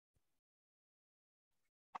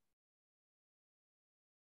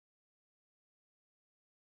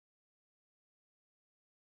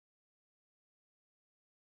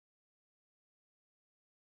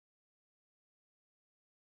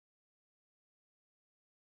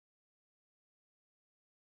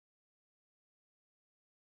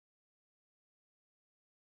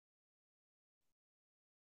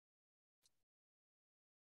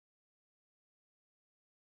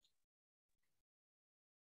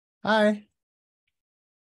Hi,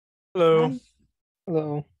 Hello. Hi.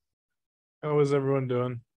 Hello. How is everyone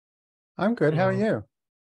doing? I'm good. How are Uh, you?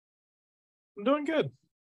 I'm doing good.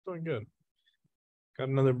 Doing good. Got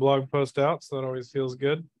another blog post out, so that always feels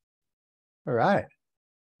good. All right.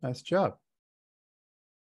 Nice job.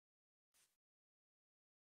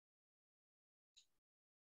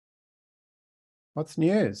 What's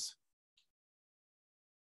news?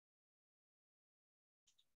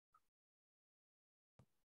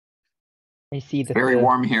 I see that Very the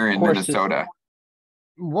warm here in courses. Minnesota.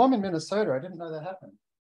 Warm in Minnesota. I didn't know that happened.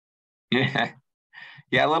 Yeah,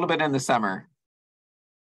 yeah, a little bit in the summer.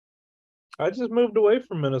 I just moved away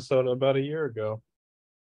from Minnesota about a year ago.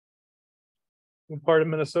 What part of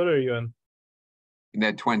Minnesota are you in? In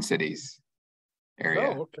the Twin Cities area,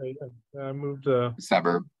 Oh, okay. Yeah, I moved.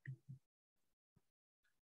 suburb.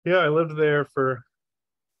 Yeah, I lived there for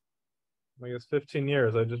I guess 15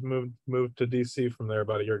 years. I just moved to DC from there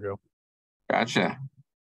about a year ago. Gotcha.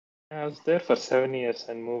 I was there for 7 years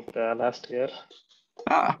and moved last year.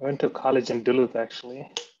 Ah, I went to college in Duluth,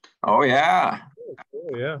 actually. oh yeah,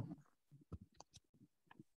 Oh yeah.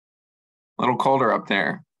 a little colder up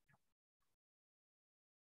there.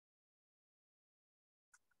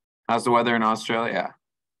 How's the weather in Australia?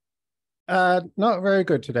 Not very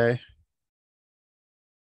good today.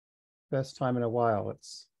 First time in a while.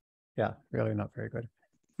 Yeah, really not very good.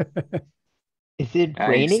 Is it You see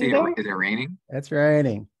raining it? there? Is it raining? It's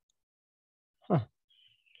raining. Huh.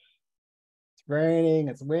 It's raining.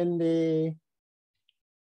 It's windy.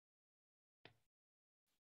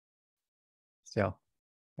 Still,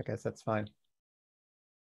 I guess that's fine.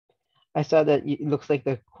 I saw that it looks like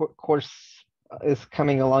the course is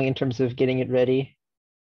coming along in terms of getting it ready.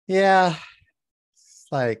 Yeah, it's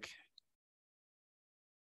like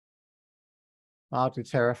mildly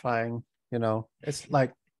terrifying. It's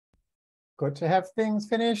like good to have things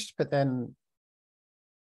finished, but then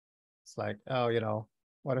it's like, oh,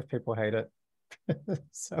 what if people hate it?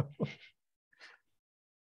 So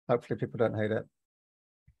hopefully people don't hate it.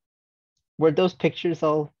 Were those pictures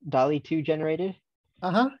all DALL-E 2 generated?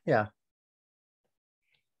 Uh-huh, yeah.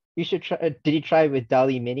 You should try. Did you try with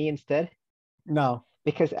DALL-E Mini instead? No.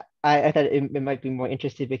 Because I thought it might be more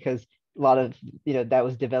interesting because a lot of that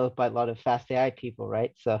was developed by a lot of fast AI people,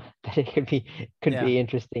 right? So that it could Yeah. be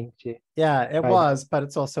interesting to Yeah, it try that. was, but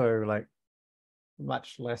it's also like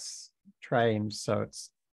much less trained, so it's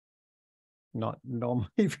not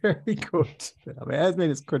normally very good. I mean,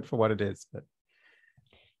 it's good for what it is, but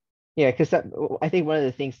Yeah, because I think one of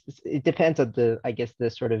the things it depends on I guess the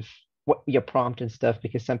sort of what your prompt and stuff.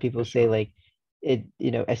 Because some people for say sure. like it,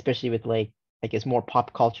 especially with like I guess more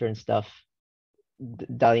pop culture and stuff,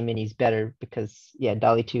 DALL-E Mini is better because yeah,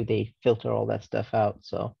 DALL-E 2 they filter all that stuff out.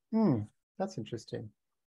 So That's interesting.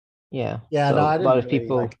 yeah, Yeah, no, so I a lot didn't of really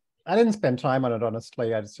people. I didn't spend time on it,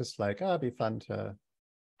 honestly. I was just like, oh, it'd be fun to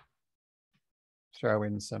throw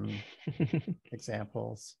in some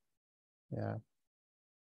examples. Yeah.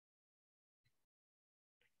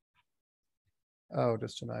 Oh,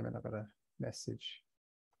 just a moment, I've got a message.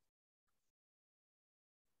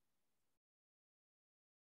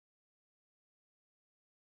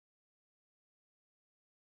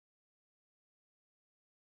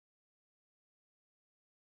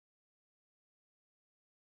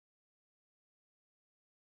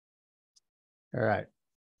 All right.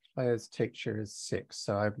 Player's teacher is 6,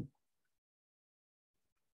 so I'm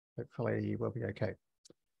hopefully we'll be okay.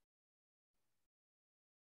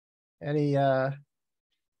 Any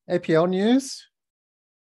APL news?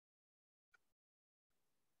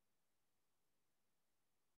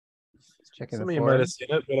 Just checking Some the of you might have forums. seen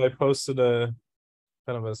it, but I posted a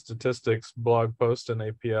kind of a statistics blog post in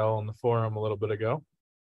APL on the forum a little bit ago.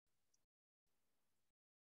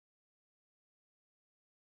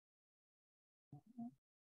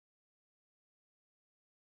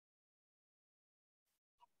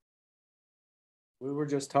 We were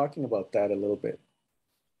just talking about that a little bit.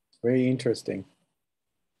 Very interesting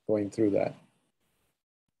going through that.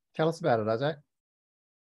 Tell us about it, Isaac.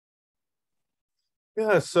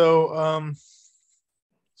 Yeah, so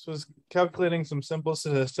this was calculating some simple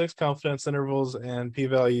statistics, confidence intervals, and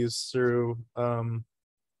p-values through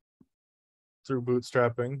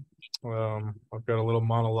bootstrapping. I've got a little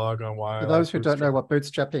monologue on why For I like those who don't know bootstrapping. what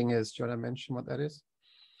bootstrapping is, do you want to mention what that is?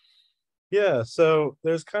 Yeah, so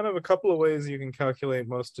there's kind of a couple of ways you can calculate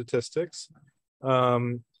most statistics.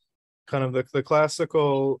 Kind of the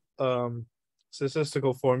classical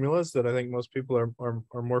statistical formulas that I think most people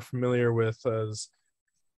are more familiar with as,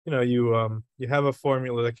 you have a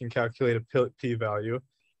formula that can calculate a p-value,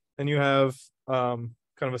 and you have kind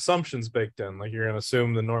kind of assumptions baked in. Like you're going to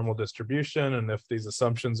assume the normal distribution, and if these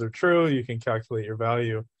assumptions are true, you can calculate your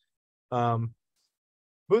value.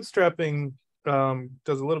 Bootstrapping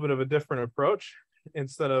does a little bit of a different approach.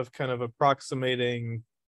 Instead of kind of approximating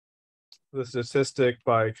the statistic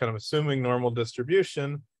by kind of assuming normal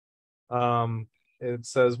distribution, it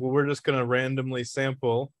says, well, we're just going to randomly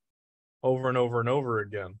sample over and over and over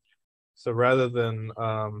again. So rather than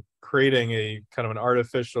creating a kind of an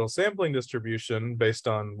artificial sampling distribution based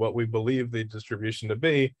on what we believe the distribution to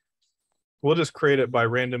be, we'll just create it by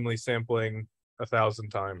randomly sampling 1,000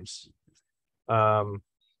 times. And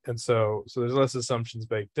so there's less assumptions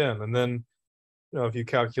baked in. And then, if you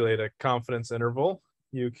calculate a confidence interval,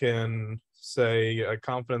 you can say a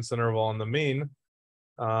confidence interval on the mean.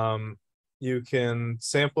 You can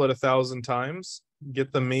sample it 1,000 times,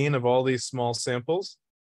 get the mean of all these small samples.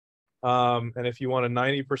 And if you want a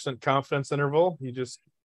 90% confidence interval, you just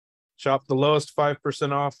chop the lowest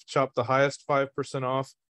 5% off, chop the highest 5%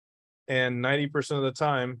 off, and 90% of the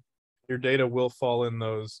time, your data will fall in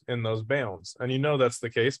those bounds. And that's the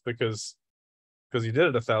case because you did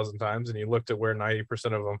it 1,000 times and you looked at where 90%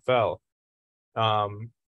 of them fell.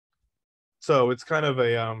 So it's kind of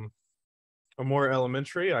a more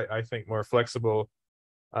elementary, I think, more flexible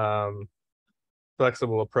approach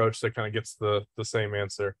that kind of gets the same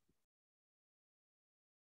answer.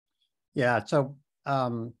 Yeah. So,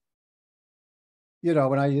 when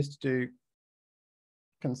I used to do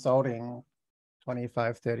consulting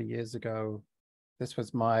 25, 30 years ago, this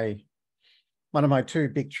was one of my two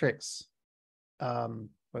big tricks,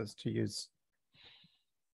 was to use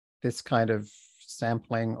this kind of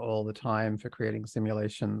sampling all the time for creating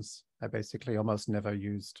simulations. I basically almost never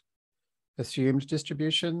used assumed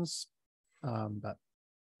distributions, but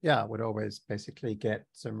yeah, would always basically get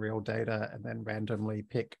some real data and then randomly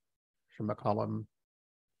pick from a column.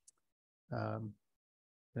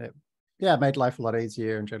 It made life a lot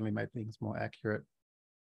easier and generally made things more accurate.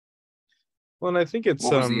 Well, and I think it's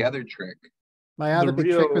what was the other trick? My other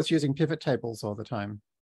big trick was using pivot tables all the time.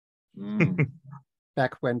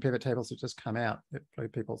 Back when pivot tables had just come out, it blew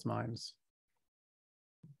people's minds.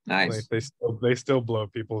 Nice. They still blow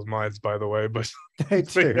people's minds, by the way, but they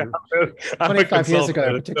do. 25 years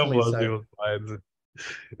ago, particularly so.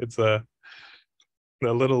 It's a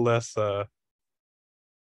little less, a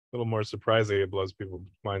little more surprising. It blows people's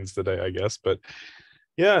minds today, I guess. But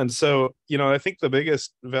yeah, and so I think the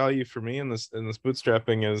biggest value for me in this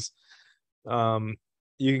bootstrapping is,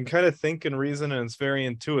 you can kind of think and reason, and it's very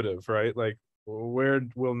intuitive, right? Like, where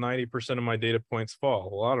will 90% of my data points fall?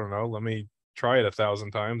 Well, I don't know. Let me try it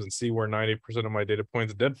 1,000 times and see where 90% of my data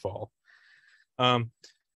points did fall.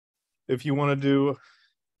 If you want to do,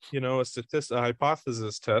 a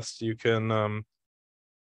hypothesis test, you can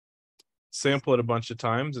sample it a bunch of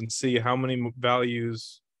times and see how many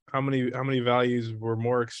values were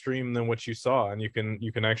more extreme than what you saw, and you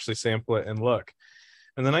can actually sample it and look.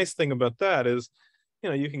 And the nice thing about that is,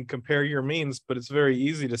 you can compare your means, but it's very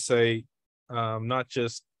easy to say, not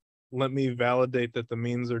just let me validate that the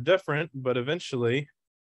means are different, but eventually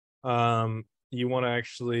you want to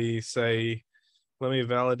actually say, let me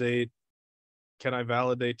validate, can I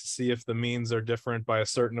validate to see if the means are different by a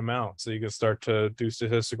certain amount? So you can start to do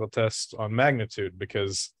statistical tests on magnitude,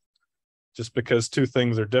 because just because two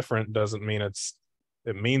things are different doesn't mean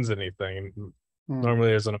it means anything. Normally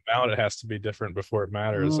there's an amount, it has to be different before it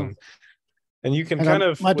matters. And you can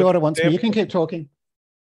my daughter wants me, you can keep talking.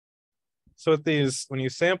 So with these, when you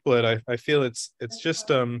sample it, I feel it's just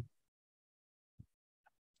it's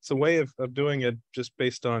a way of doing it just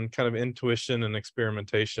based on kind of intuition and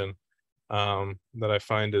experimentation, that I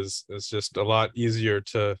find is just a lot easier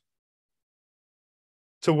to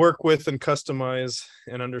work with and customize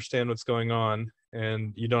and understand what's going on,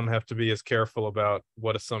 and you don't have to be as careful about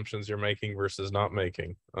what assumptions you're making versus not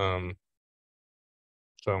making.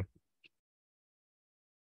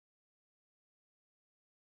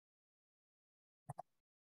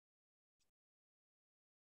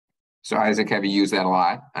 So Isaac, have you used that a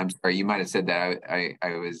lot? I'm sorry, you might have said that. I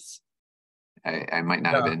might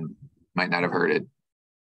not have heard it.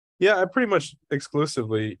 Yeah, I pretty much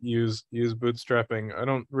exclusively use bootstrapping. I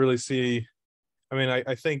don't really see. I mean,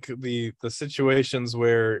 I think the situations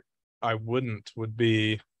where I wouldn't would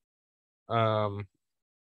be, if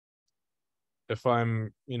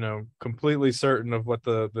I'm completely certain of what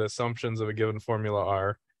the assumptions of a given formula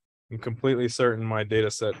are, I'm completely certain my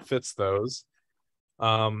data set fits those.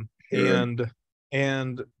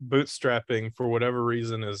 And bootstrapping for whatever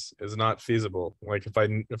reason is not feasible. Like if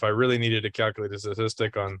I really needed to calculate a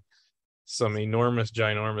statistic on some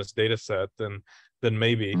ginormous data set, then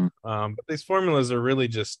maybe. But these formulas are really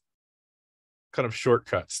just kind of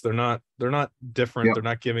shortcuts. They're not different. Yep. They're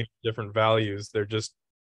not giving different values. They're just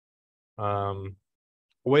a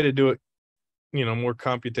way to do it, more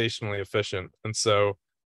computationally efficient. And so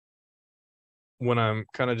when I'm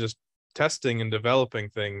kind of just testing and developing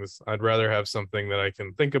things, I'd rather have something that I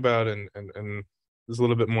can think about and is a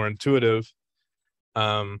little bit more intuitive.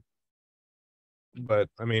 But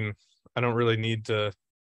I mean, I don't really need to.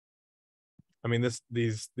 I mean,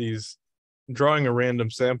 these drawing a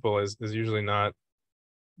random sample is usually not,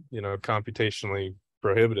 computationally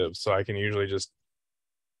prohibitive. So I can usually just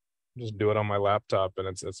do it on my laptop, and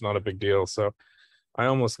it's not a big deal. So I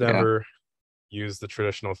almost Yeah. never use the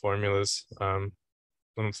traditional formulas. I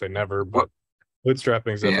don't say never, What, but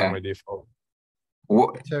bootstrapping is definitely yeah. my default.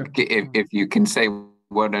 What, So- if you can say,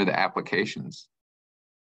 what are the applications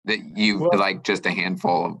that you've Well- like just a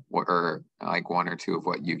handful of, or like one or two of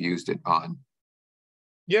what you've used it on?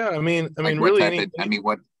 Yeah, I mean, Like what really, type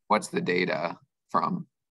of, what's the data from?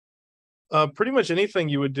 pretty much anything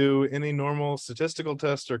you would do any normal statistical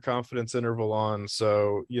test or confidence interval on.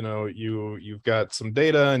 So, you've got some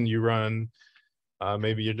data and you run,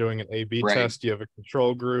 maybe you're doing an A/B Right. test, you have a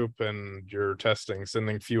control group and you're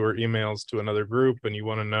sending fewer emails to another group, and you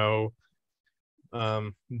want to know,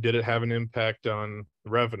 did it have an impact on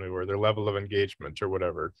revenue or their level of engagement or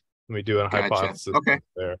whatever? We do a Gotcha. hypothesis Okay.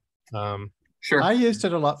 there. Sure. I used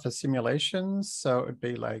it a lot for simulations. So it would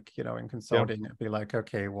be like, in consulting, it'd be like,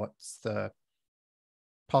 okay, what's the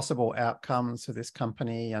possible outcomes for this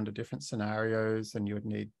company under different scenarios? And you would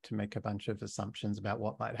need to make a bunch of assumptions about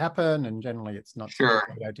what might happen. And generally it's not Sure.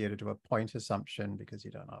 a good idea to do a point assumption because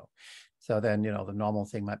you don't know. So then, the normal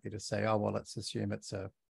thing might be to say, oh, well, let's assume it's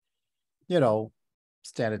a,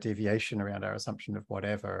 standard deviation around our assumption of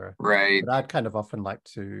whatever. Right. But I'd kind of often like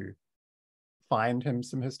to find him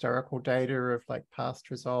some historical data of like past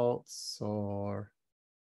results or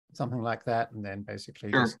something like that, and then basically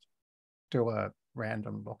Sure. just do a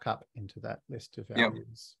random lookup into that list of Yep.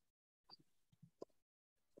 values.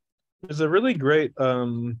 There's a really great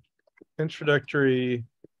introductory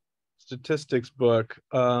statistics book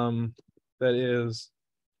that is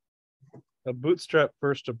a bootstrap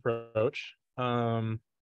first approach. I'll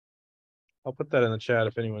put that in the chat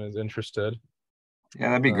if anyone is interested.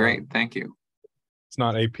 Yeah, that'd be great. Thank you. It's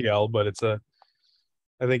not APL, but I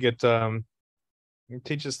think it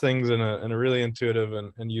teaches things in a really intuitive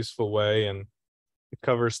and useful way, and it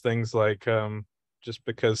covers things like, just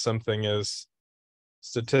because something is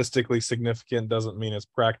statistically significant doesn't mean it's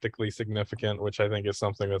practically significant, which I think is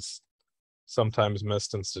something that's sometimes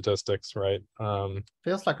missed in statistics, right?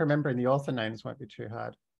 Feels like remembering the author names won't be too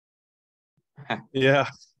hard. Yeah,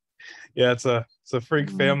 it's a freak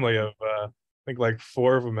family of I think like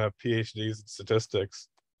 4 of them have PhDs in statistics,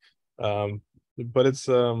 but it's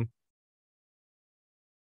yeah,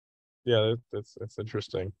 it's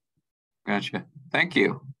interesting. Gotcha. Thank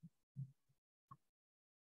you.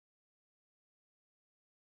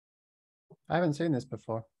 I haven't seen this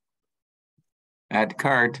before. Add to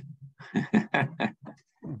cart.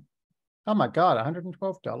 Oh my God,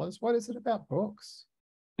 $112. What is it about books?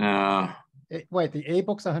 Wait, the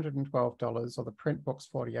ebook's $112 or the print book's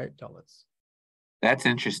 $48? That's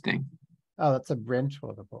interesting. Oh, that's a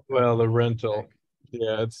rental of a book. Well, the rental,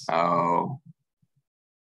 yeah, it's Oh,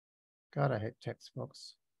 God, I hate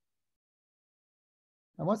textbooks.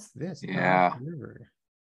 And what's this? Yeah.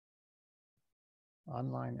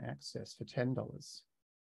 Online access for $10.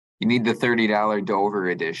 you need the $30 Dover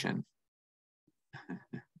edition.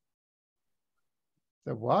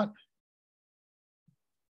 The what?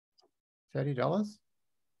 $30?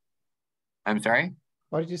 I'm sorry?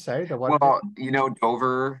 What did you say? The what? Well,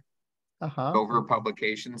 Dover Okay.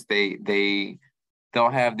 publications, they'll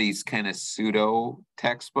have these kind of pseudo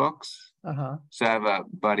textbooks. So I have a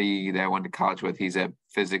buddy that I went to college with. He's a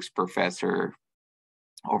physics professor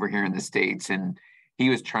over here in the States, and he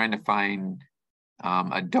was trying to find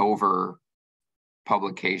a Dover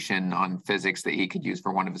publication on physics that he could use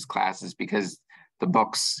for one of his classes, because the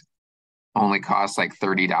books only cost like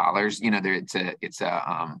 $30.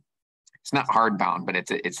 It's not hardbound, but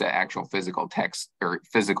it's an actual physical text or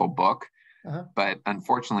physical book. But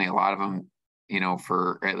unfortunately, a lot of them,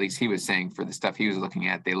 for, at least he was saying, for the stuff he was looking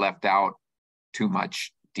at, they left out too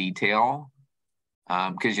much detail,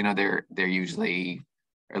 because they're usually,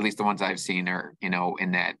 or at least the ones I've seen, are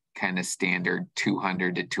in that kind of standard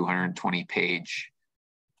 200 to 220 page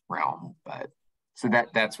realm. But so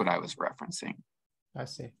that's what I was referencing. I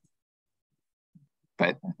see.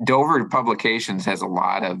 But Dover Publications has a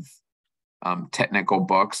lot of technical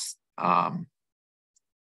books.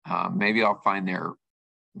 Maybe I'll find their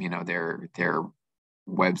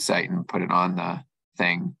website and put it on the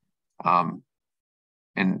thing.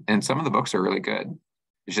 And some of the books are really good.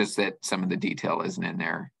 It's just that some of the detail isn't in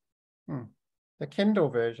there. The Kindle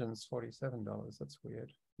version's $47. That's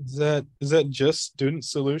weird. Is that just student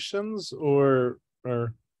solutions or oh,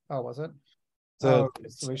 was it? The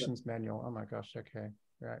solutions manual. Oh my gosh. Okay,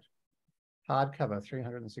 right. Hardcover,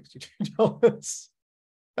 $362.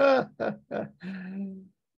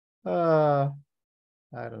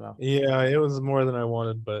 I don't know. Yeah, it was more than I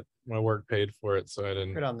wanted, but my work paid for it, so I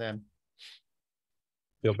didn't. Good on them.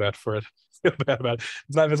 Feel bad for it. Feel bad about it.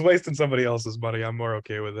 It's not. If it's wasting somebody else's money, I'm more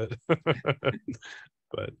okay with it.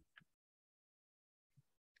 But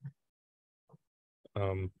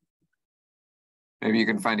maybe you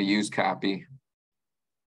can find a used copy.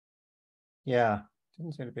 Yeah,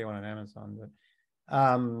 didn't seem to be one on Amazon, but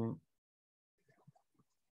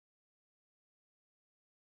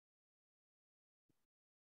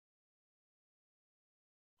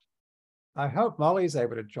I hope Molly's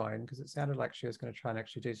able to join, because it sounded like she was going to try and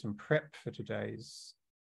actually do some prep for today's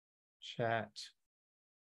chat.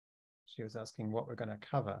 She was asking what we're going to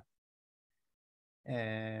cover.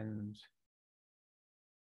 And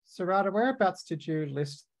Sarada, whereabouts did you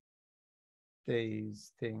list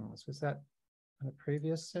these things? Was that in a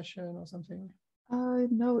previous session or something?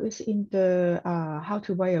 No, it's in the how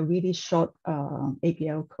to write a really short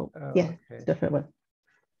APL code. Yeah, okay. the first one.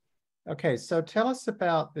 Okay, so tell us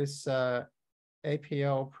about this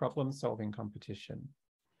APL problem-solving competition.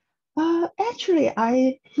 Actually,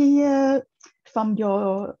 I hear from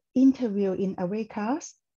your interview in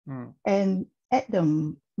Awaycast, and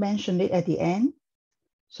Adam mentioned it at the end.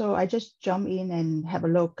 So I just jump in and have a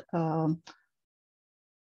look.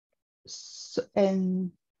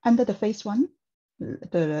 And under the phase one,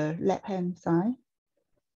 the left-hand side.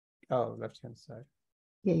 Oh, left-hand side.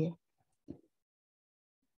 Yeah.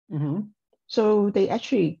 So they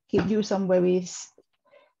actually give you some very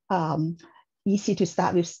easy to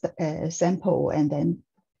start with sample, and then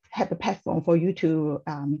have a platform for you to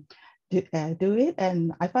do it.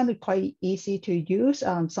 And I found it quite easy to use.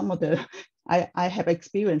 Some of the I have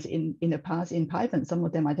experience in the past in Python. Some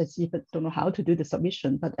of them I just even don't know how to do the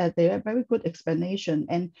submission, but they are very good explanation.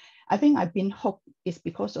 And I think I've been hooked is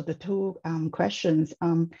because of the two questions.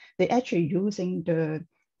 They actually using the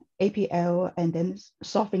APL and then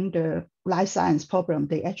solving the life science problem.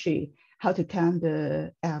 They actually how to count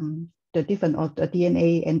the difference of the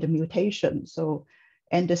DNA and the mutation. So,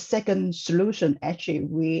 and the second solution actually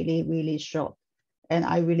really, really short. And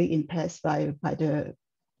I really impressed by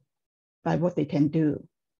what they can do.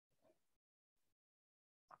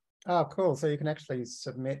 Oh, cool. So you can actually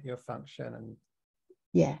submit your function and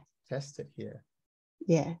test it here.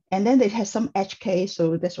 Yeah, and then they have some edge case.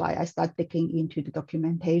 So that's why I start digging into the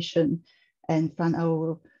documentation and find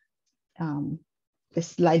out it's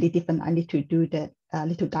slightly different. I need to do that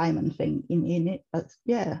little diamond thing in it, but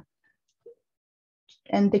yeah.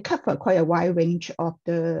 And they cover quite a wide range of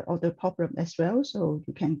the problem as well, so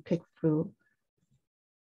you can click through.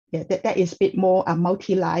 Yeah, that is a bit more a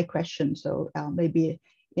multi-line question. So maybe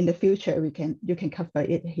in the future you can cover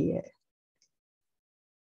it here.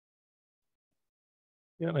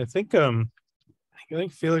 Yeah, and I think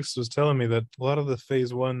Felix was telling me that a lot of the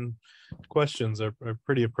phase one questions are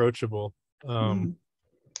pretty approachable.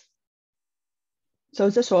 So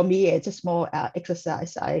just for me, it's just more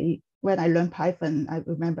exercise. When I learned Python, I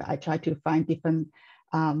remember I tried to find different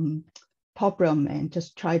problem and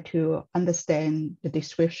just try to understand the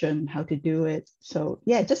description, how to do it. So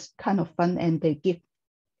yeah, just kind of fun, and they give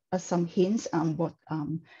us some hints on what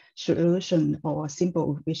solution or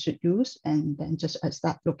symbol we should use, and then just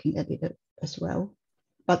start looking at it as well.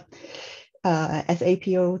 But as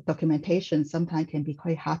APO documentation, sometimes can be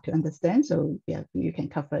quite hard to understand. So yeah, you can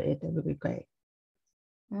cover it, that would be great.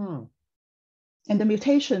 And the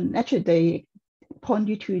mutation, actually, they point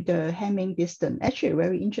you to the Hamming distance. Actually,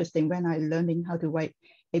 very interesting when I learning how to write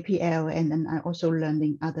APL, and then I also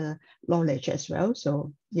learning other knowledge as well.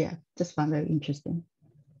 So yeah, just found very interesting.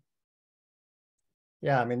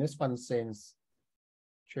 Yeah, I mean, this one seems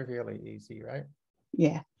trivially easy, right?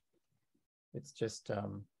 Yeah. It's just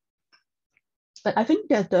but I think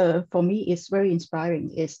that for me it's very inspiring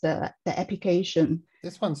is the application.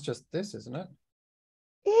 This one's just this, isn't it?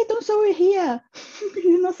 Hey, don't show it here.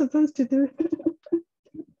 You're not supposed to do it.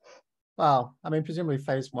 Well, I mean, presumably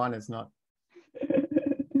phase one is not.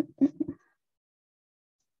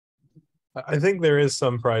 I think there is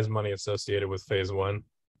some prize money associated with phase one.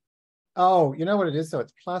 Oh, you know what it is, though?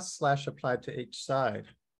 It's plus / applied to each side.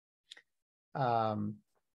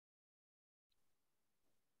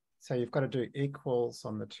 So you've got to do equals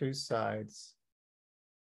on the two sides.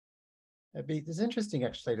 It's interesting,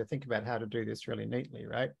 actually, to think about how to do this really neatly,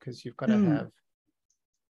 right? Because you've got to have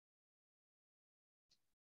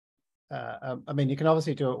I mean, you can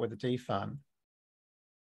obviously do it with a defun.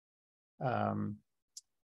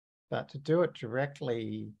 But to do it And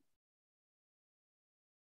directly,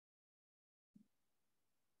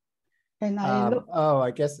 I look. Oh,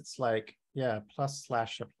 I guess it's like, yeah, plus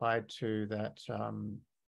slash applied to that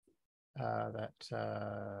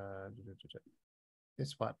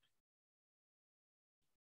this one.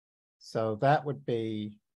 So that would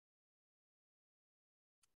be,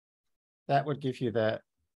 that would give you that.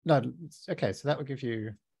 No, okay, so that would give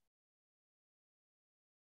you,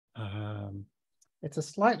 it's a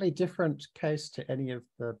slightly different case to any of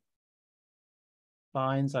the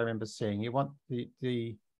binds I remember seeing. You want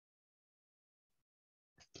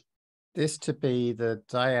this to be the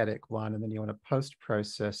dyadic one, and then you want to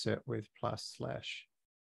post-process it with plus slash.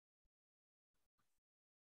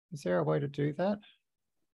 Is there a way to do that?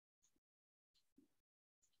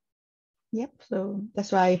 Yep, so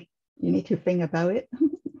that's why you need to think about it.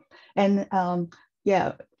 And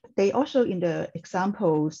yeah, they also in the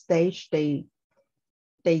example stage, they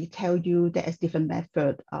tell you there's different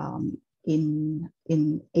method in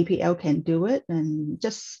APL can do it, and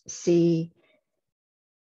just see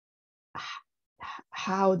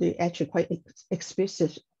how they actually quite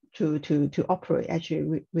explicit to operate,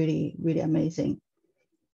 actually really amazing.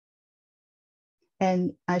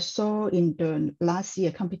 And I saw in the last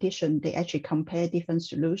year competition, they actually compare different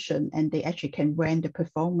solutions, and they actually can rank the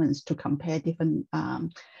performance to compare different,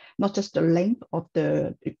 not just the length of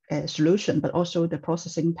the solution, but also the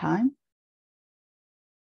processing time.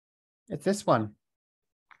 It's this one.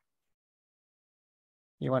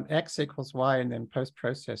 You want X equals Y and then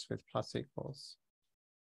post-process with plus equals.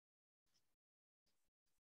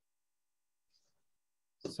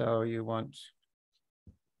 So you want,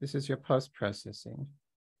 this is your post-processing,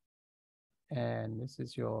 and this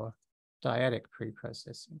is your dyadic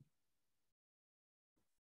pre-processing.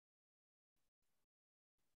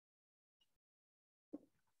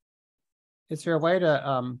 Is there a way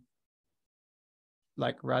to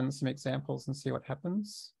like run some examples and see what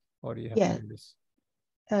happens? Or do you have to do this?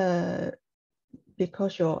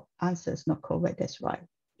 Because your answer is not correct, that's right.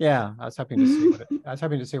 Yeah, I was hoping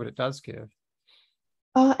to see what it does give.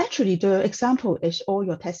 Actually, the example is all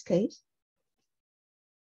your test case.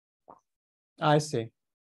 I see.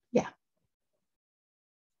 Yeah.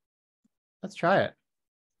 Let's try it.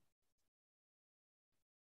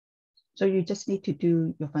 So you just need to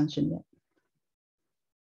do your function there.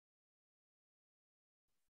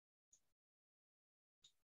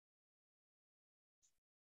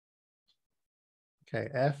 Okay,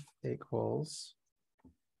 F equals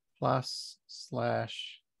plus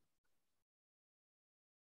slash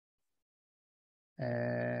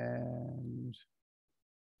and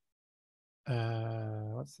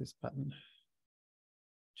what's this button?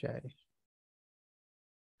 J.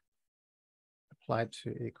 Applied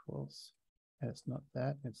to equals. It's not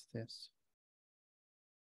that, it's this.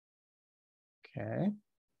 Okay.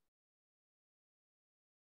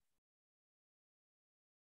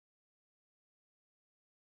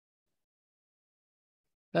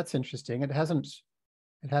 That's interesting. It hasn't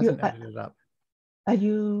added it up. Are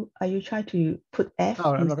you trying to put F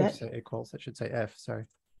Oh, I'm not going to instead? say equals. I should say F. Sorry.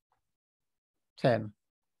 10.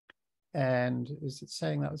 And is it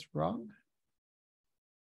saying that was wrong?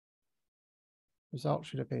 Result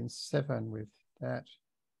should have been 7 with that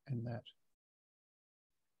and that.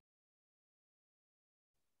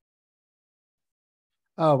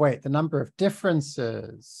 Oh, wait, the number of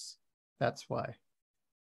differences. That's why.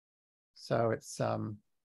 So it's the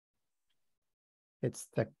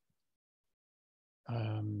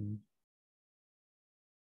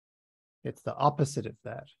opposite of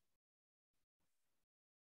that.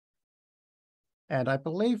 And I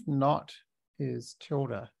believe not is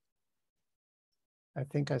tilde. I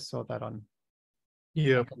think I saw that on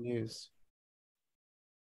news.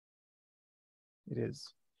 It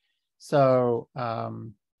is. So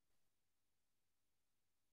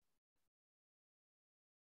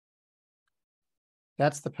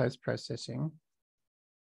that's the post-processing.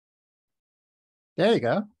 There you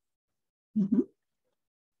go. Mm-hmm.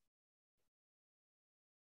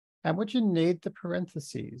 And would you need the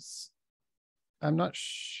parentheses? I'm not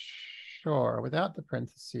sure. Without the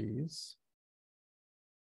parentheses,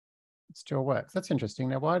 it still works. That's interesting.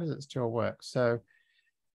 Now, why does it still work? So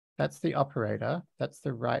that's the operator. That's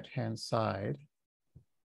the right-hand side.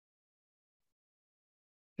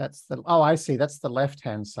 That's the, oh, I see. That's the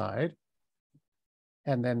left-hand side.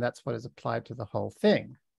 And then that's what is applied to the whole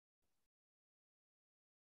thing.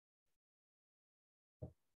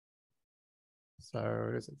 So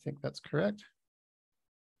does it think that's correct?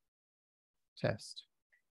 Test.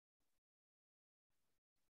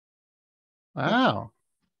 Wow.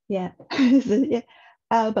 Yeah. So, yeah.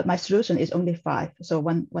 But my solution is only 5. So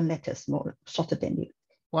one letter smaller, shorter than you.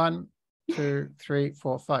 1, 2, 3,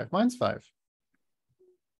 4, 5. Mine's 5.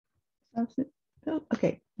 Oh,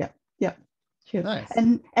 okay. Yeah. Yeah. Sure. Nice.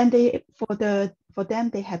 And they for them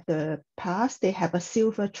they have the pass. They have a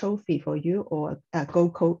silver trophy for you or a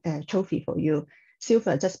gold trophy for you.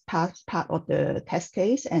 Silver just pass part of the test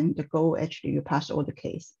case, and the gold actually you pass all the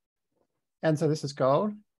case. And so this is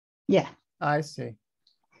gold? Yeah. I see.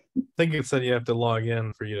 I think it said you have to log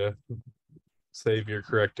in for you to save your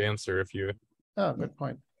correct answer if you Oh, good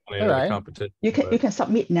point. want All to right. the competition. You can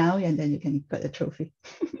submit now, and then you can get a trophy.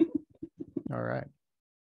 All right.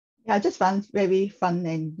 Yeah, I just found very fun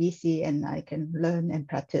and easy, and I can learn and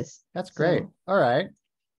practice. That's great. All right.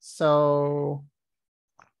 So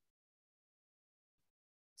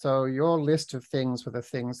your list of things were the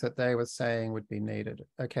things that they were saying would be needed.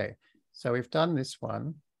 Okay. So we've done this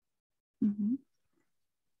one. Mm-hmm.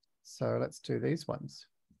 So let's do these ones.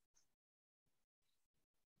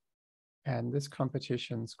 And this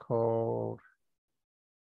competition's called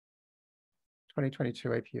 2022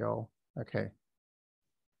 APL. Okay.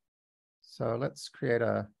 So let's create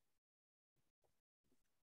a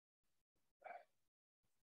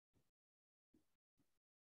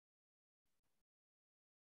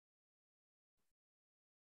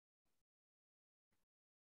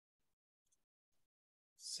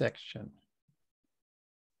section.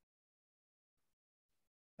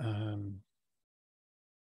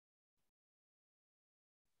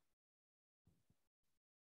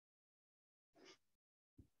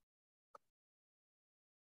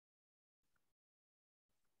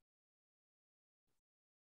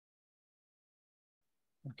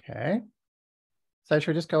 Okay. So should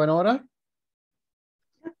we just go in order?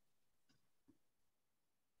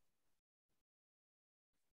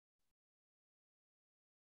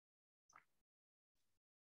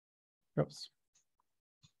 Oops.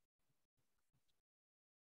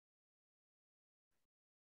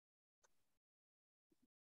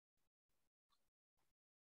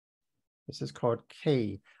 This is called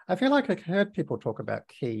key. I feel like I've heard people talk about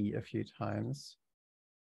key a few times.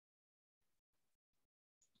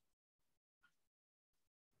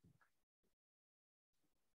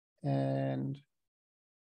 And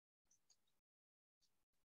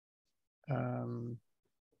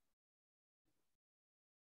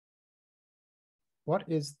what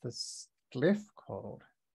is the glyph called?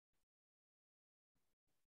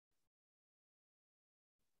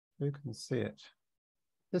 Who can see it?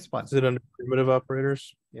 This one. Is it under primitive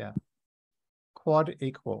operators? Yeah. Quad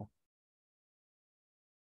equal.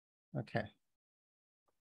 Okay.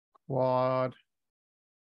 Quad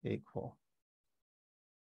equal.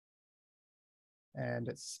 And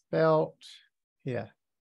it's spelt here.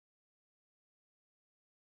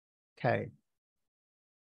 K.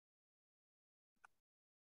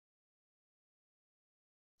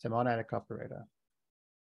 It's a monadic operator.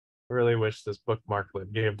 I really wish this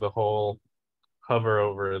bookmarklet gave the whole hover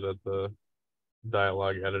over that the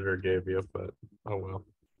dialogue editor gave you, but oh well.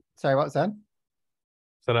 Sorry, what was that?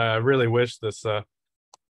 Said I really wish this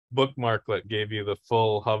bookmarklet gave you the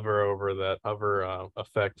full hover over that hover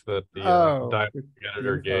effect that the dialogue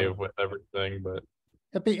editor gave with everything, but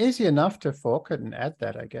it'd be easy enough to fork it and add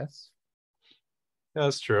that, I guess. Yeah,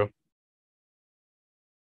 that's true.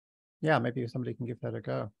 Yeah, maybe somebody can give that a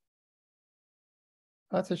go.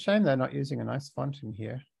 Oh, it's a shame they're not using a nice font in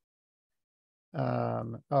here.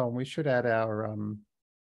 Oh, we should add our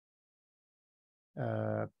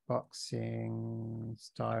boxing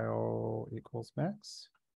style equals max.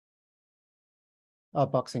 Oh,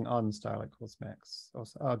 boxing on style equals max.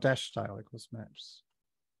 Also, oh, dash style equals max.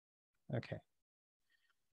 Okay.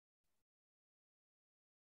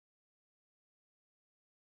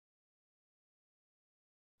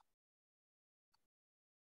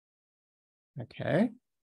 Okay.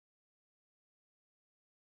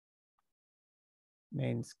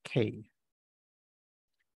 Means key.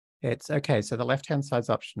 It's okay. So the left-hand side's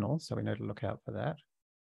optional. So we know to look out for that.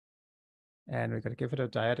 And we've got to give it a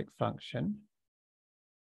dyadic function.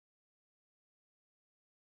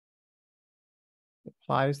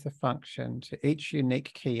 Applies the function to each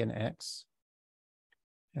unique key in X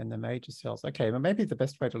and the major cells. Okay, well, maybe the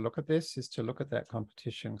best way to look at this is to look at that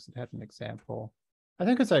competition because it had an example. I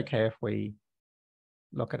think it's okay if we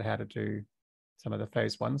look at how to do some of the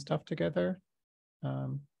phase 1 stuff together.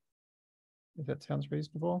 If that sounds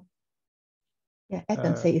reasonable. Yeah,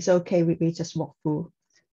 Adam say it's okay. We just walk through.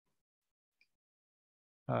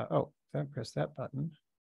 Oh, don't press that button.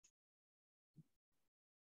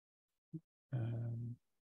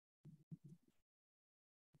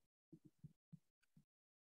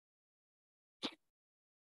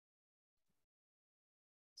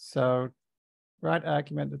 So write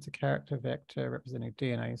argument that's a character vector representing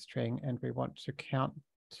DNA string, and we want to count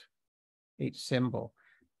each symbol.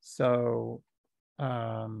 So,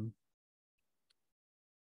 all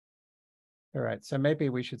right, so maybe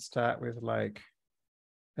we should start with like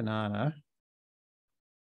banana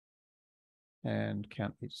and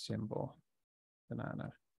count each symbol.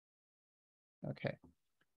 Banana. Okay.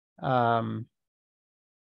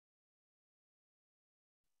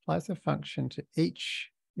 Applies a function to each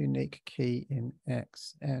unique key in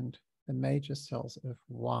X and the major cells of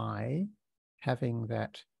Y having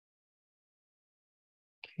that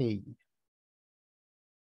key.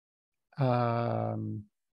 I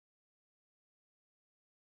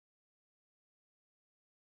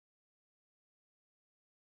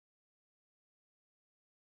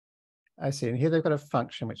see, and here they've got a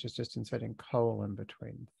function which is just inserting colon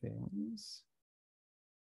between things.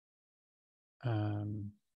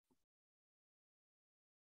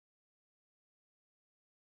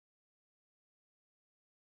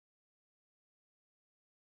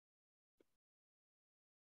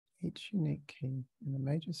 Each unique key in the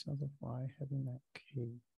major cells of Y having that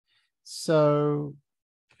key. So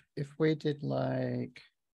if we did like,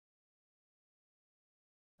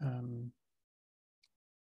 let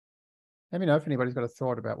me know if anybody's got a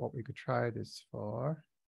thought about what we could try this for.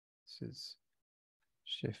 This is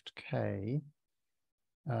Shift K.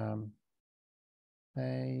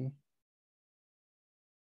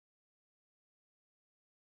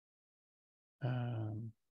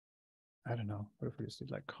 I don't know, what if we just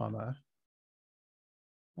did like comma?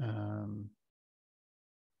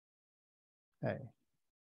 A.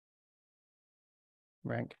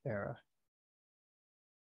 Rank error.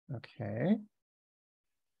 Okay.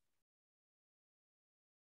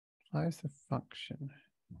 Applies the function.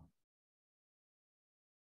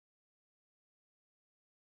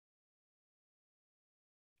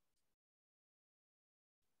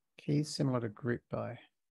 Keys similar to group by.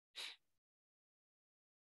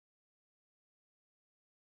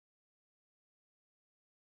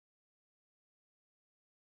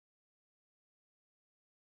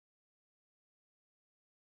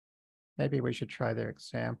 Maybe we should try their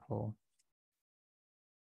example.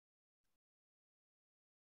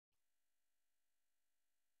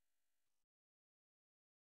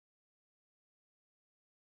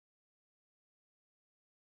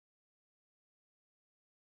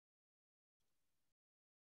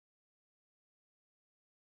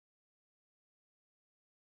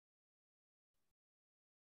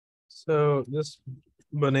 So this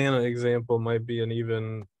banana example might be an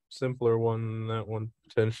even simpler one than that one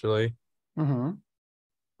potentially.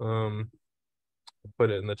 Mm-hmm.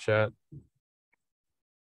 Put it in the chat.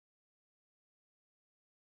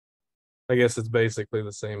 I guess it's basically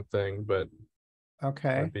the same thing, but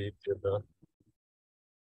okay, might be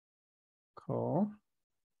cool.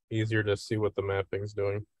 Easier to see what the mapping's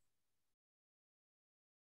doing.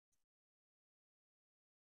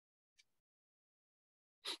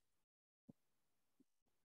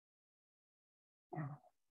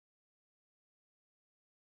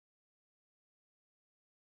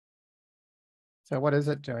 So what is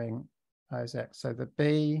it doing, Isaac? So the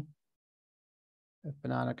B of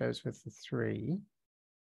banana goes with the 3.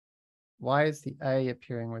 Why is the A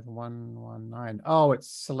appearing with 119? Oh, it's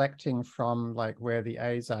selecting from like where the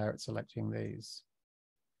A's are, it's selecting these.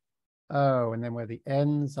 Oh, and then where the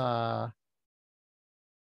N's are,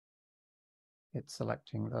 it's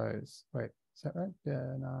selecting those. Wait, is that right?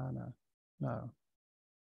 Banana. No.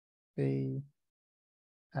 B,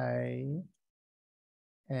 A,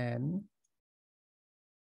 N,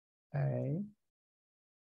 A,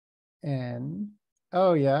 N.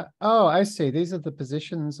 Oh, yeah. Oh, I see. These are the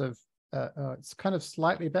positions of, it's kind of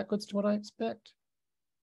slightly backwards to what I expect.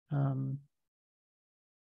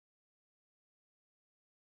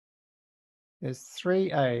 There's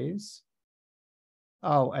 3 A's.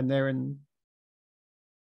 Oh, and they're in,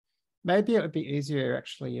 maybe it would be easier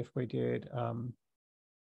actually if we did,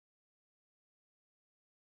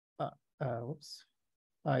 whoops,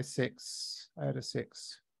 I6, iota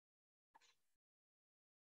 6.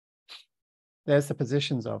 There's the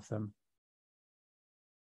positions of them.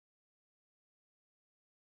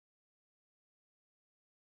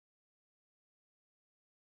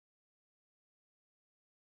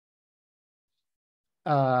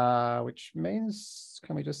 Which means,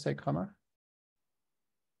 can we just say comma?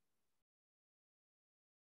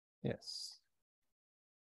 Yes.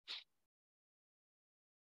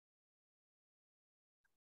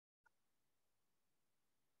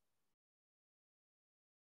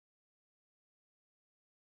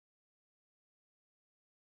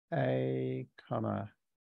 A comma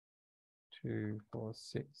 2, 4,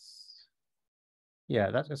 6.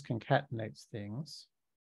 Yeah, that just concatenates things.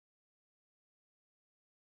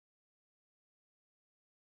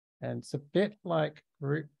 And it's a bit like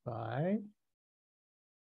group by.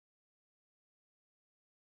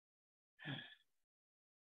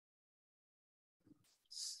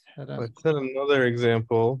 I said another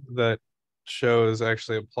example that shows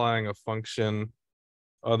actually applying a function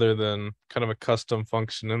other than kind of a custom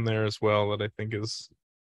function in there as well that I think is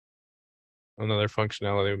another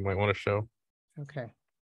functionality we might want to show. Okay.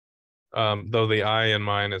 Though the I in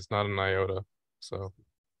mine is not an iota, so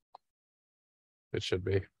it should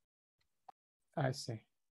be. I see.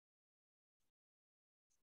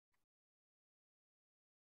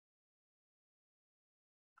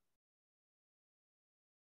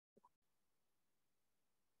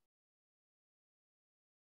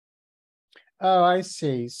 Oh, I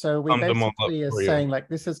see. So we basically are saying like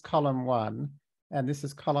this is column 1 and this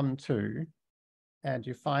is column 2, and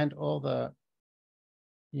you find all the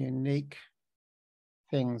unique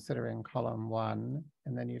things that are in column 1,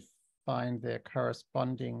 and then you find their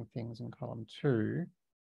corresponding things in column 2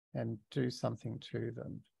 and do something to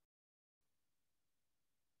them.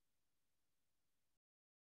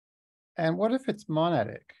 And what if it's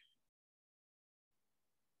monadic?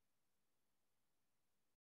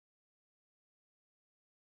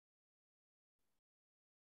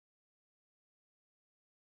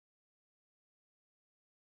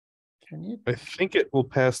 Can you? I think it will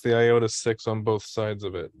pass the iota 6 on both sides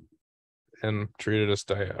of it and treat it as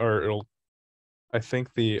or it'll, I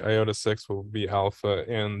think the iota 6 will be alpha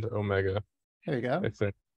and omega. Here we go. I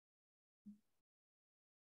think.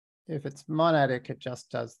 If it's monadic, it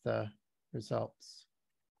just does the results.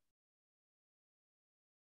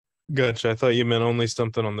 Gotcha. I thought you meant only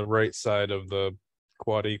something on the right side of the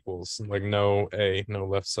quad equals, like no A, no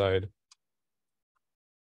left side.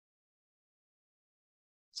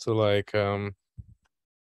 So like, I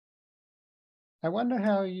wonder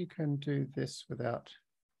how you can do this without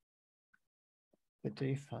the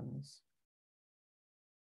defunds.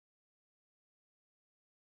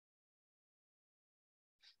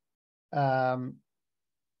 I don't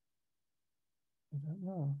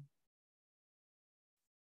know.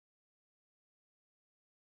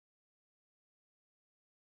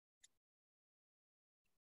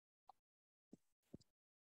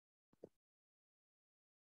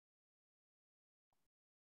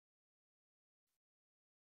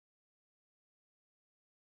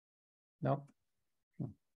 Nope.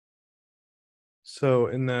 so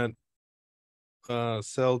in that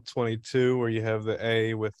cell 22 where you have the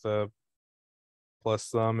A with the plus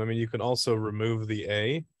thumb, I mean, you can also remove the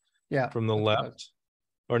A from the left,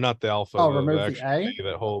 or not the alpha, oh, the remove the actual A?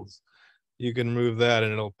 that holds. You can remove that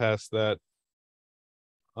and it'll pass that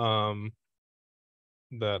that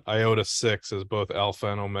iota 6 as both alpha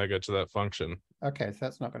and omega to that function. Okay, so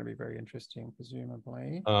that's not going to be very interesting,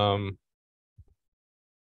 presumably.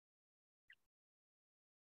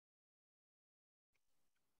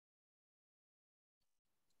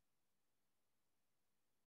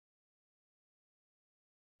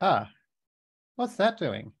 What's that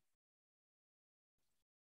doing?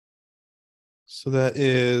 So that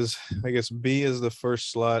is, I guess B is the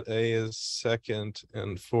first slot, A is second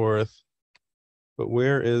and fourth. But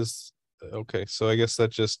where is, okay, so I guess that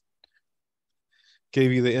just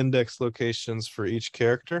gave you the index locations for each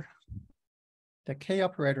character. The key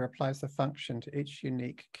operator applies the function to each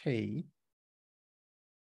unique key.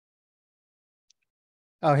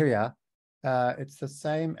 Oh, here we are. It's the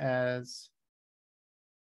same as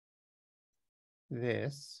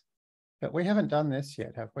this, but we haven't done this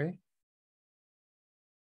yet, have we?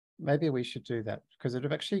 Maybe we should do that because it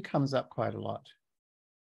actually comes up quite a lot.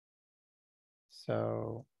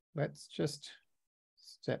 So let's just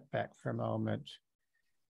step back for a moment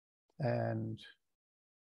and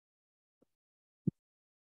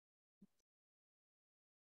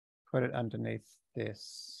put it underneath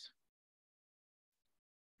this.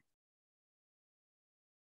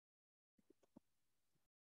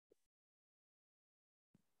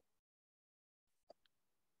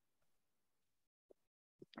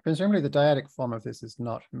 Presumably the dyadic form of this is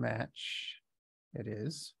not match. It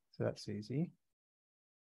is, so that's easy.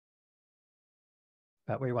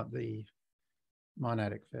 But we want the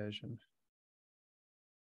monadic version.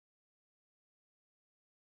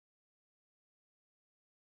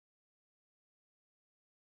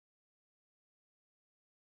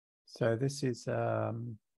 So this is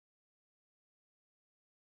double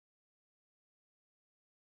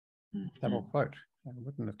quote. I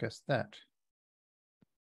wouldn't have guessed that.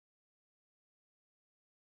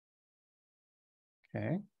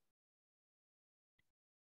 Okay.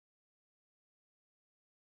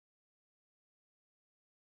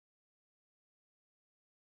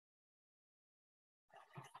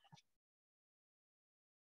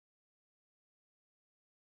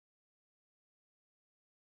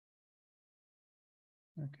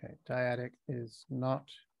 Okay, dyadic is not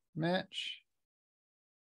match.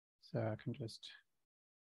 So I can just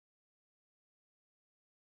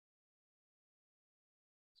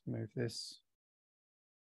move this.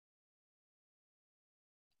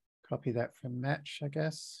 Copy that from match, I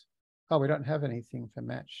guess. Oh, we don't have anything for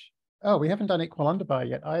match. Oh, we haven't done equal underbar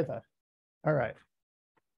yet either. All right.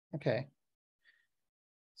 Okay.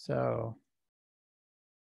 So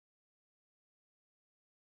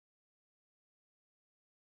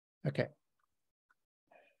okay.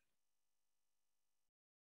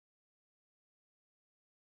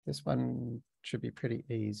 This one should be pretty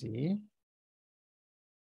easy.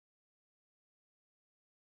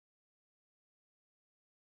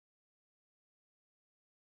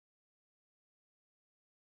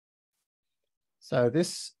 So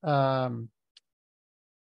this that's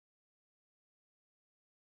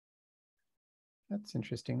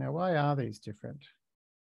interesting. Now, why are these different?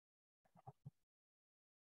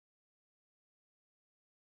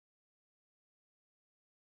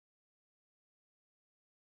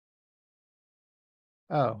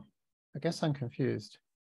 Oh, I guess I'm confused.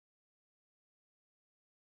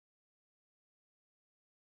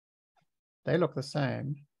 They look the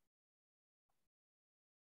same.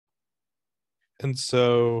 And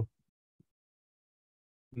so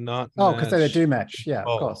not Oh, because they match do match. Yeah,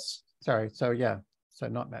 false. of course. Sorry. So yeah. So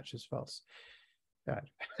not match is false. Right.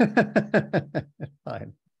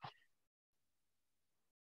 Fine.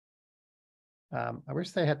 I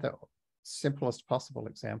wish they had the simplest possible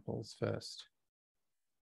examples first.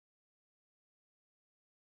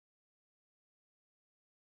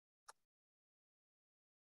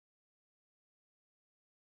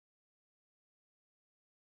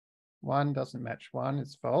 One doesn't match one,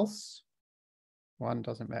 it's false. One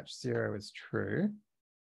doesn't match zero is true.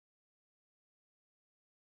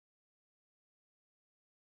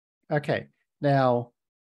 Okay, now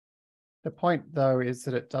the point though is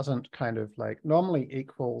that it doesn't kind of like, normally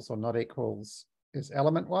equals or not equals is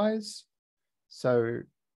element wise. So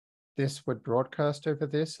this would broadcast over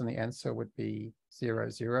this and the answer would be 0,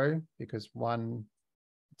 0 because one,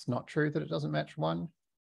 it's not true that it doesn't match one.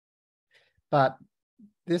 But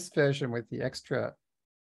this version with the extra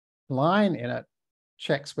line in it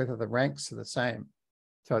checks whether the ranks are the same.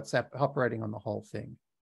 So it's operating on the whole thing,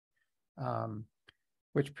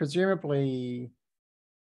 which presumably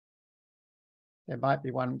there might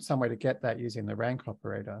be some way to get that using the rank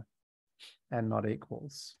operator and not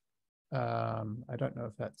equals. I don't know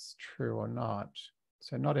if that's true or not.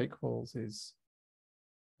 So not equals is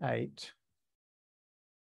 8.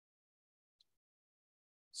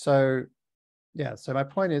 So yeah, so my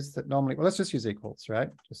point is that normally, well, let's just use equals, right?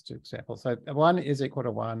 Just to example. So 1 is equal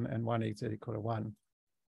to 1 and 1 is equal to 1.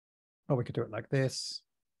 Or we could do it like this.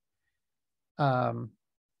 And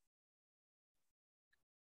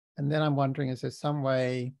then I'm wondering, is there some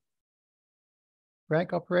way,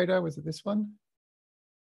 rank operator, was it this one?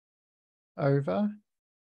 Over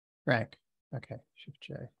rank. Okay, Shift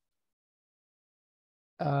J.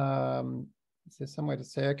 Is there some way to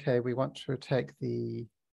say, okay, we want to take the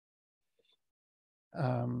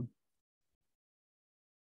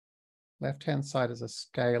left-hand side as a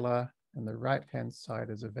scalar and the right-hand side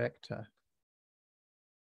as a vector?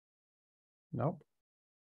 Nope.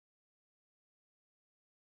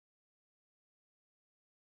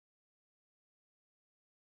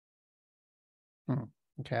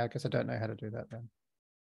 Okay, I guess I don't know how to do that then.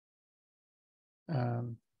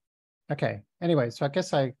 Okay, anyway, so I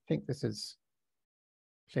guess I think this is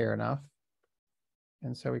clear enough.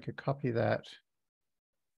 And so we could copy that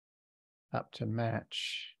up to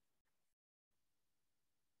match,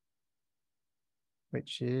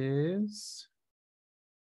 which is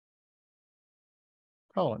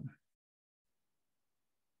colon.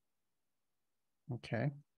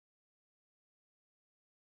 Okay.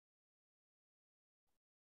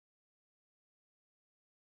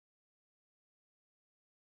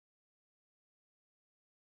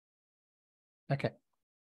 Okay.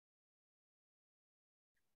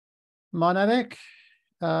 Monadic.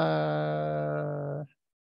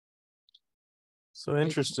 So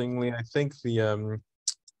interestingly, I think the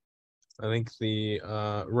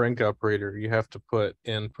rank operator you have to put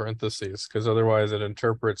in parentheses because otherwise it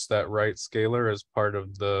interprets that right scalar as part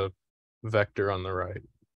of the vector on the right.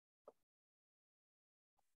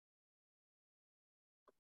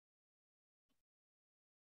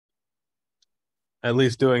 At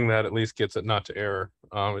least doing that at least gets it not to error.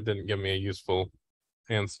 It didn't give me a useful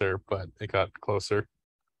answer, but it got closer.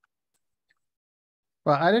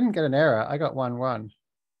 Well, I didn't get an error. I got 1, 1.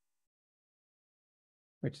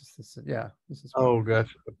 which is this, yeah, this is Oh, one.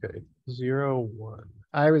 gotcha. Okay. 0, 1.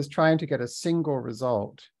 I was trying to get a single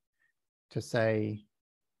result to say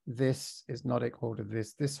this is not equal to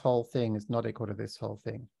this. This whole thing is not equal to this whole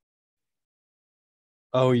thing.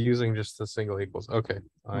 Oh, using just the single equals. Okay.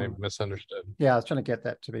 I misunderstood. Yeah, I was trying to get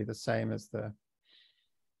that to be the same as the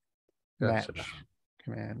Gotcha. match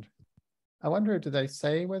command. I wonder, do they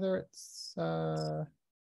say whether it's some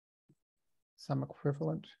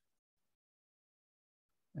equivalent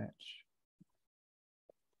match?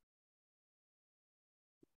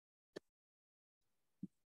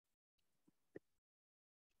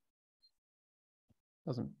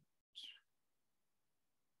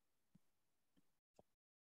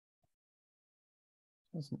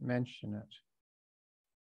 Doesn't mention it.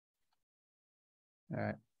 All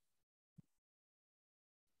right.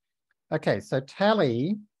 Okay, so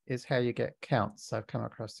tally is how you get counts. I've come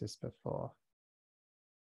across this before.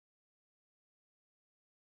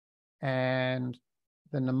 And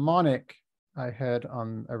the mnemonic I heard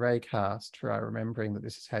on ArrayCast for remembering that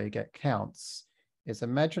this is how you get counts is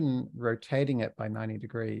imagine rotating it by 90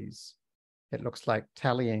 degrees. It looks like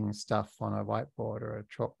tallying stuff on a whiteboard or a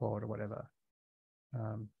chalkboard or whatever.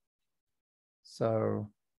 So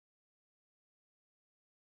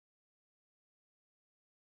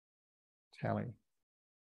tally.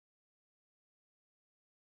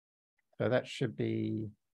 So that should be,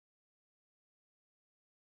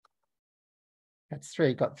 that's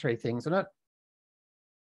got three things in it.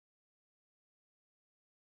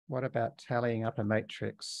 What about tallying up a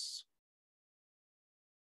matrix?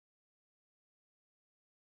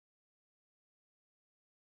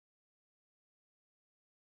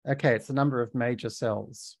 Okay, it's the number of major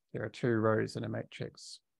cells. There are 2 rows in a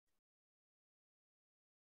matrix.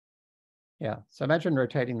 Yeah, so imagine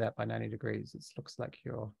rotating that by 90 degrees. It looks like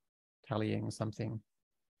you're tallying something.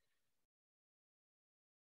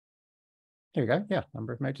 Here we go. Yeah,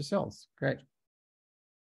 number of major cells. Great.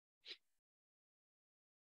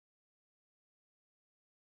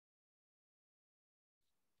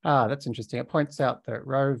 Ah, that's interesting. It points out that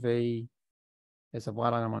row V is a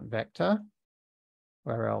one-element vector,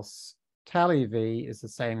 whereas tally V is the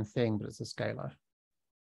same thing, but it's a scalar.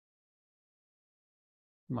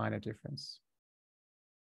 Minor difference.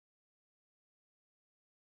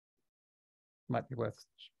 Might be worth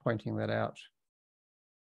pointing that out.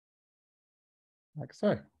 Like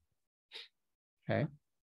so. Okay.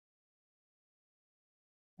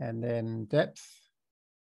 And then depth.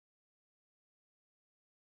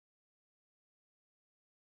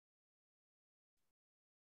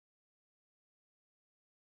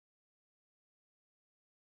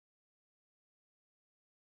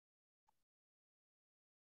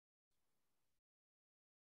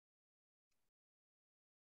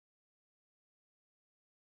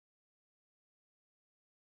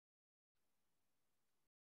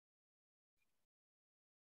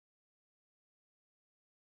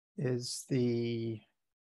 Is the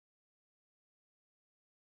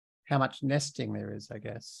how much nesting there is, I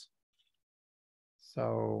guess.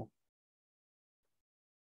 So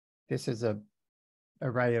this is a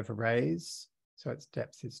array of arrays, so its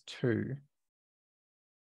depth is 2.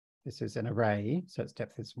 This is an array, so its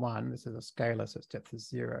depth is 1. This is a scalar, so its depth is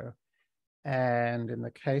 0. And in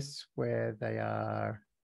the case where they are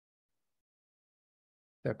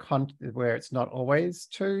where it's not always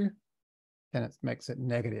 2, then it makes it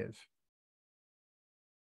negative.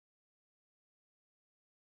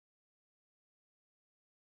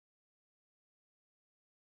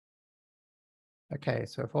 Okay,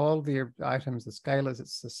 so if all the items are scalars,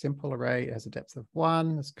 it's a simple array. It has a depth of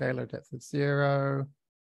 1, a scalar depth of 0.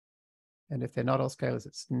 And if they're not all scalars,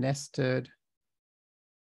 it's nested.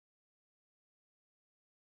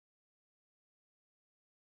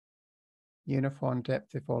 Uniform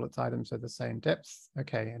depth if all its items are the same depth.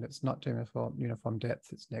 Okay, and it's not uniform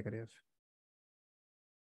depth, it's negative.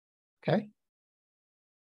 Okay.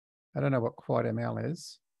 I don't know what quad ML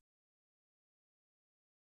is.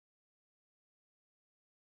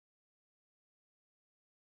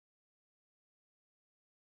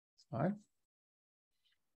 So,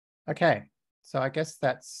 okay, so I guess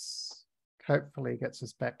that's hopefully gets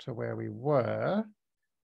us back to where we were,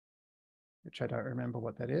 which I don't remember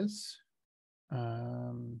what that is.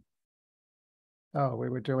 Oh, we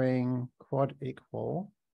were doing quad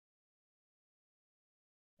equal.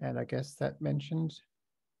 And I guess that mentioned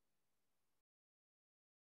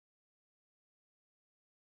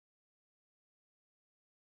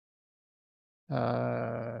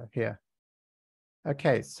here.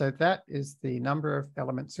 Okay, so that is the number of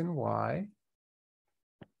elements in Y.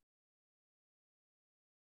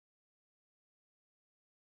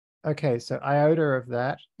 Okay, so iota of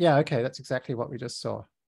that. Yeah, okay, that's exactly what we just saw.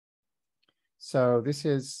 So this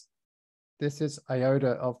is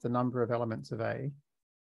iota of the number of elements of A.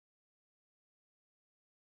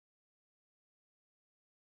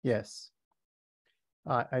 Yes.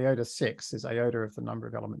 Iota 6 is iota of the number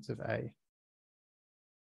of elements of A.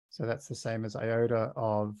 So that's the same as iota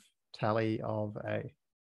of tally of A.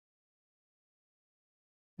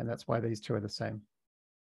 And that's why these two are the same.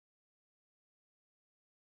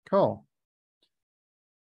 Cool.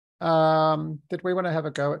 Did we want to have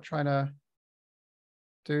a go at trying to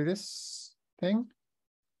do this thing?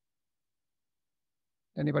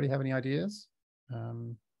 Anybody have any ideas?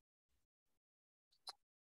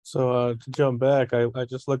 So to jump back, I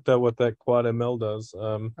just looked at what that quad ML does.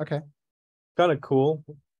 Okay. Kind of cool.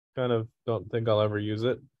 Kind of don't think I'll ever use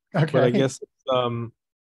it. Okay. But I guess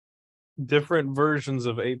different versions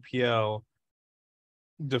of APL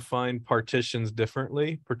define partitions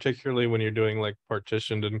differently, particularly when you're doing like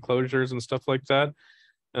partitioned enclosures and stuff like that.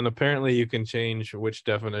 And apparently you can change which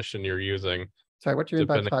definition you're using. So what do you mean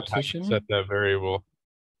by partition? On how you set that variable.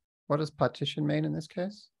 What does partition mean in this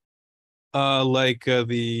case? Like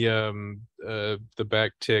the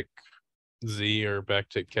backtick Z or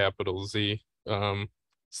backtick capital Z.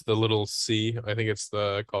 It's the little C. I think it's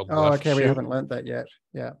the called left okay, shoe. we haven't learned that yet.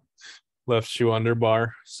 Yeah. Left shoe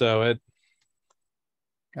underbar. So it.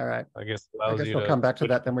 All right. I guess we'll come back to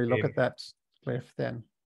that. Then we look at that glyph then.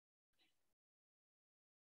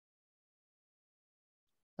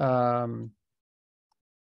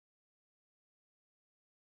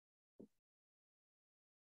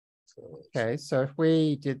 Okay, so if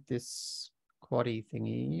we did this quaddy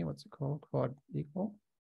thingy, what's it called? Quad equal,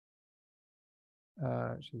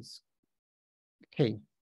 which is key.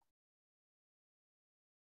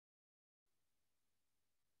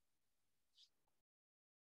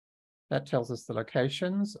 That tells us the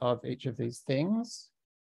locations of each of these things.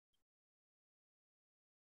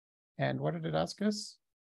 And what did it ask us?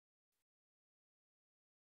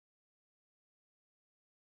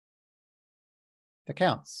 The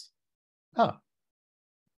counts. Oh,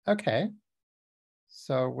 okay.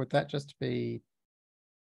 So would that just be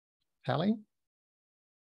tally?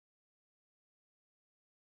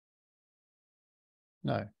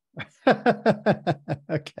 No.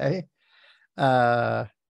 Okay.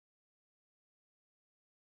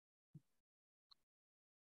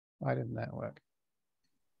 Why didn't that work?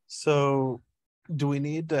 So do we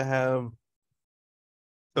need to have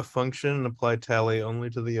a function and apply tally only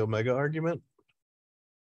to the omega argument?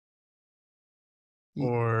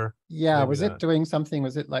 Or yeah, was it doing something?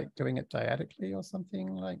 Was it like doing it dyadically or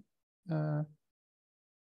something like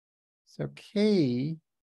so key?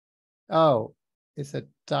 Oh, it's a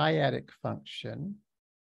dyadic function.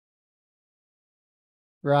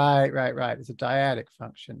 Right. It's a dyadic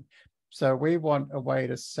function. So we want a way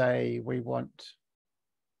to say we want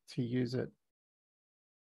to use it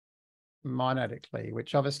monadically,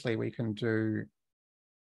 which obviously we can do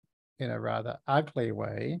in a rather ugly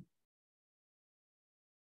way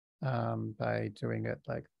by doing it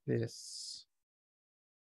like this.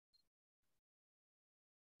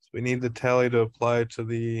 So we need the tally to apply to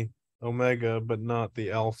the omega, but not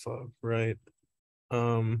the alpha, right?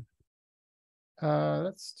 That's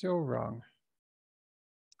still wrong.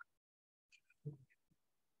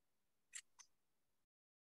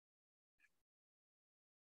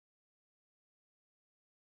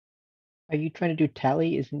 Are you trying to do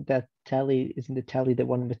tally? Isn't the tally the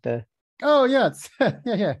one with the? Oh yeah, it's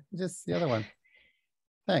yeah, just the other one.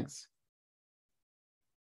 Thanks.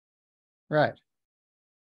 Right.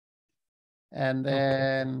 And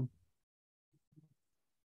then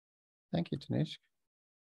thank you, Tanishq.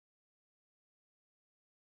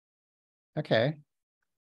 Okay.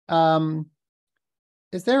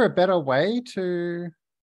 Is there a better way to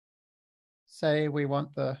say we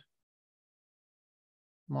want the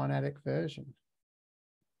monadic version?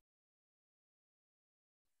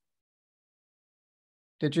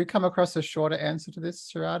 Did you come across a shorter answer to this,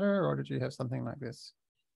 Sharada, or did you have something like this?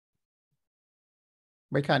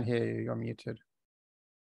 We can't hear you, you're muted.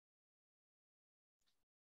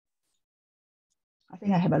 I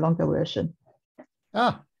think I have a longer version.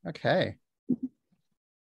 Ah, okay.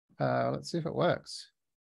 Let's see if it works.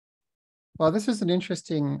 Well, this is an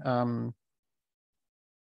interesting,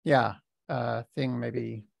 thing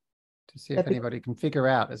maybe to see if anybody can figure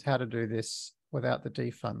out is how to do this without the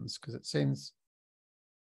defunds, because it seems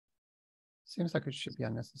like it should be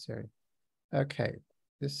unnecessary. Okay,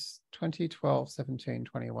 this 20, 12, 17,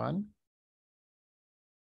 21.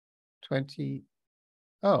 20.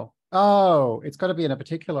 Oh, it's got to be in a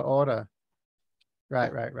particular order.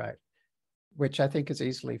 Right. which I think is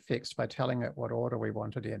easily fixed by telling it what order we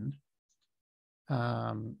want it in.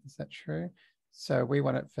 Is that true? So we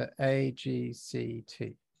want it for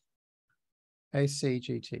AGCT.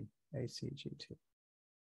 ACGT. ACGT.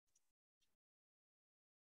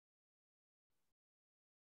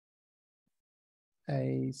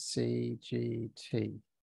 ACGT.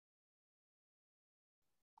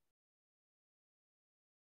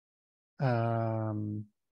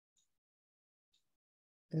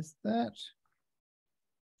 Is that?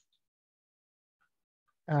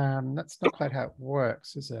 That's not quite how it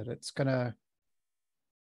works, is it? It's gonna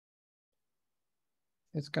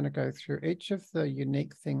go through each of the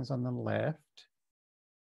unique things on the left.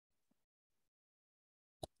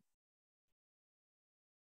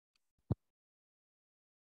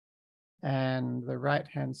 And the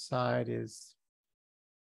right-hand side is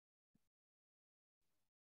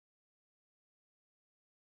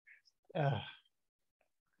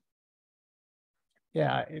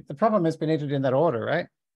yeah, the problem is we need it in that order, right?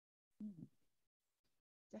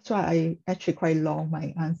 That's why I actually quite long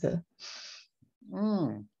my answer.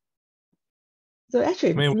 Mm. So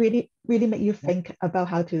actually, really make you think about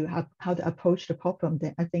how to approach the problem.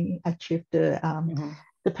 That I think achieve the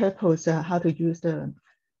purpose, how to use the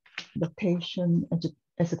notation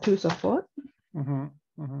as a tool of thought.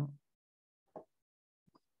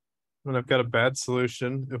 When I've got a bad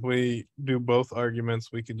solution, if we do both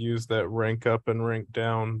arguments, we could use that rank up and rank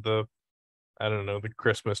down the, I don't know, the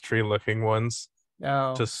Christmas tree looking ones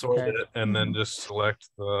to sort it, and then just select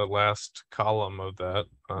the last column of that.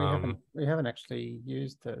 We haven't actually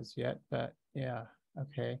used those yet, but yeah,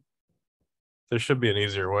 okay. There should be an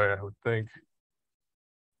easier way, I would think.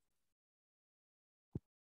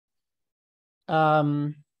 All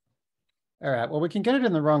right, well, we can get it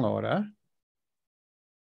in the wrong order.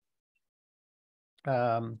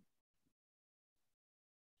 Fine.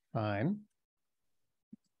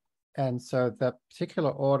 And so the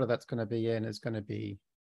particular order that's going to be in is going to be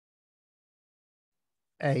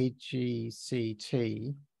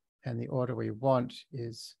AGCT, and the order we want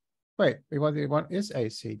is, wait, we want is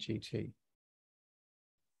ACGT.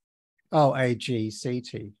 Oh,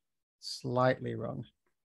 AGCT, slightly wrong.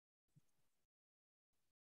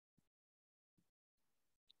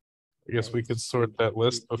 I guess we could sort that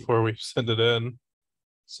list before we send it in.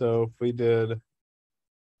 So if we did.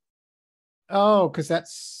 Oh, because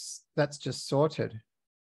that's just sorted.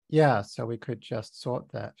 Yeah, so we could just sort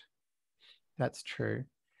that. That's true.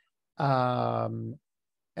 And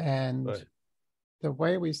the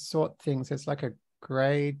way we sort things, it's like a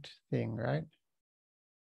grade thing, right?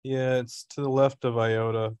 Yeah, it's to the left of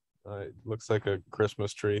iota. It looks like a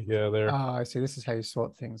Christmas tree. Yeah, there. Oh, I see. This is how you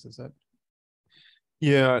sort things, is it?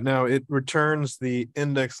 Yeah, now it returns the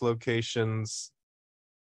index locations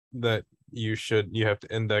that you have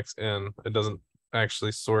to index in. It doesn't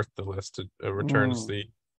actually sort the list. It returns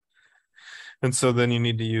and so then you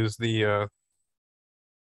need to use the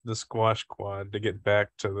squash quad to get back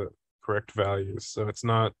to the correct values. So it's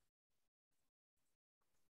not.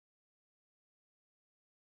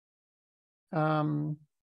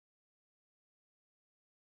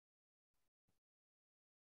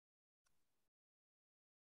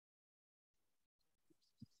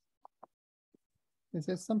 Is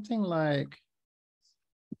there something like,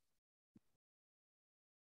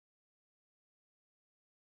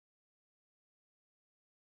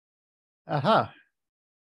 aha.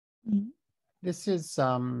 This is,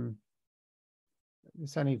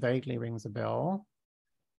 this only vaguely rings a bell,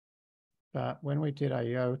 but when we did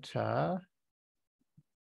iota,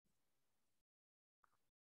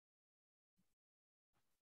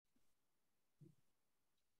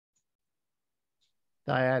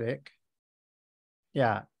 dyadic,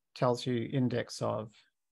 yeah, tells you index of.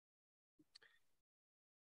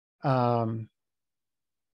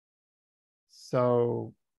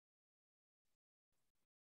 So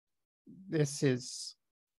this is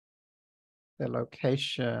the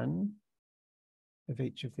location of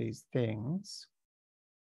each of these things.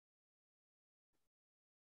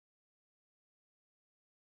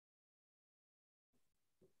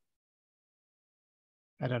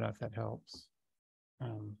 I don't know if that helps.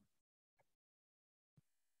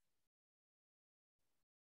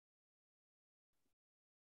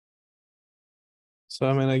 So,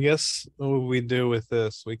 I mean, I guess what would we do with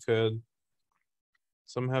this? We could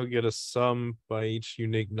somehow get a sum by each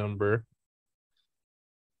unique number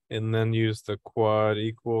and then use the quad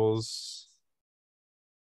equals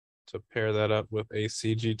to pair that up with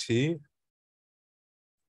ACGT.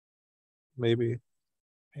 Maybe.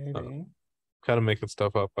 Maybe. Kind of making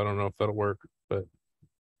stuff up. I don't know if that'll work, but.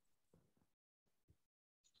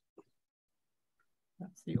 That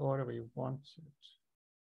What's the order we wanted?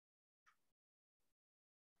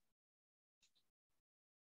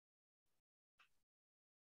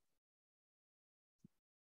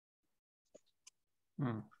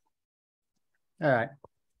 All right.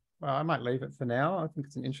 Well, I might leave it for now. I think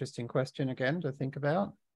it's an interesting question again to think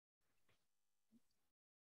about.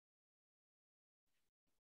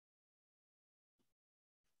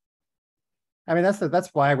 I mean, that's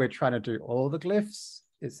why we're trying to do all the glyphs,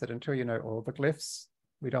 is that until you know all the glyphs,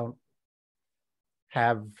 we don't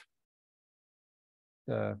have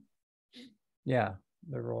the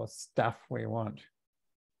raw stuff we want.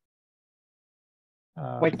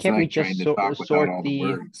 Why can't we just sort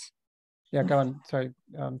the Yeah, go on. Sorry,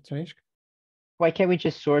 Tanish. Why can't we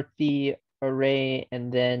just sort the array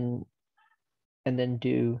and then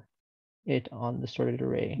do it on the sorted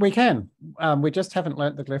array? We can. We just haven't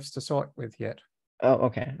learnt the glyphs to sort with yet. Oh,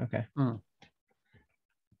 okay, okay.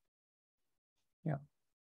 Yeah.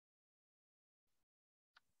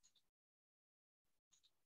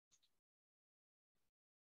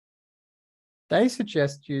 They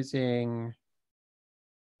suggest using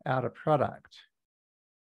outer product.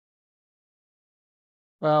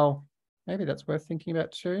 Well, maybe that's worth thinking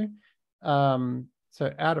about too.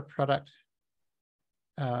 So outer product.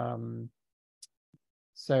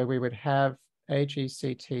 So we would have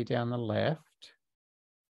AGCT down the left.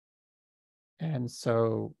 And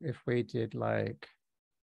so if we did like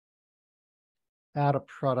outer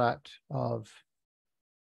product of,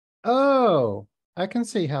 oh, I can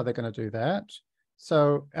see how they're going to do that.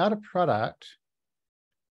 So outer product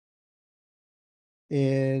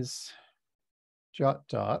is jot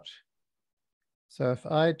dot. So if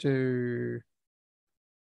I do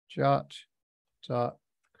jot dot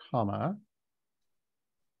comma,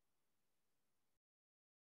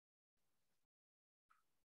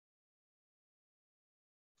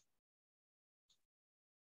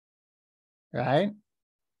 right?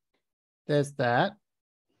 There's that.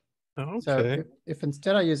 Okay. So if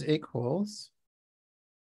instead I use equals,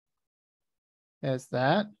 there's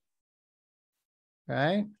that,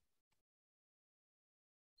 right?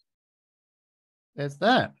 There's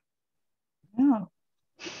that. Yeah.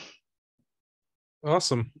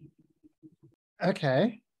 Awesome.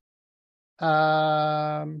 Okay.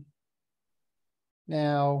 Now,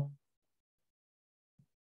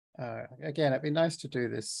 again, it'd be nice to do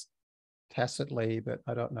this tacitly, but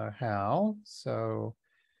I don't know how. So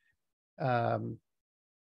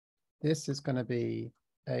this is going to be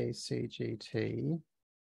ACGT,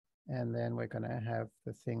 and then we're going to have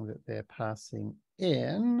the thing that they're passing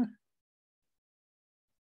in.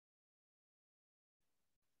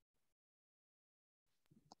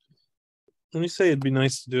 When you say it'd be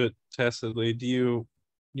nice to do it tacitly, do you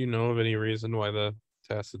know of any reason why the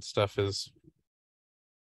tacit stuff is,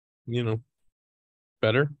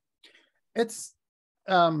 better? It's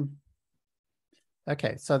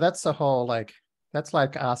okay, so that's the whole that's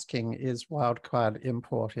like asking, is wildcard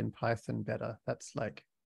import in Python better? That's like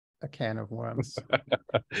a can of worms.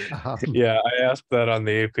 Yeah, I asked that on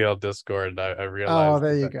the APL Discord, and I realized. Oh,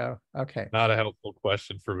 there you go. Okay. Not a helpful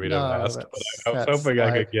question for me to ask, but I was hoping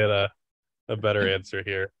I could get a better answer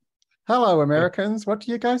here. Hello, Americans. What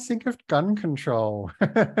do you guys think of gun control?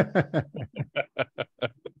 Yeah,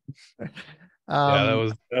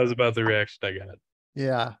 that was about the reaction I got.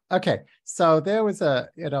 Yeah. Okay. So there was a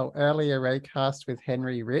early array cast with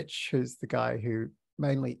Henry Rich, who's the guy who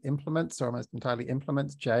mainly implements, or almost entirely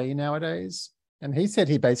implements J nowadays. And he said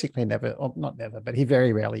he basically never, or not never, but he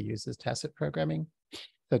very rarely uses tacit programming.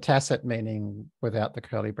 So tacit meaning without the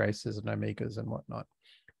curly braces and omegas and whatnot.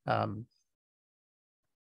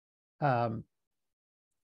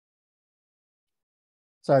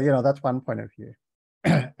 So, that's one point of view.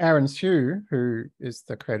 Aaron Hsu, who is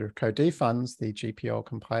the creator of Code Defunds, the GPL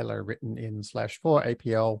compiler written in /4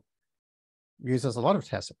 APL, uses a lot of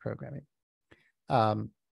tacit programming.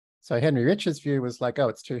 So Henry Rich's view was like, oh,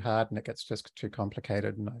 it's too hard and it gets just too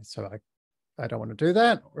complicated. And so I don't want to do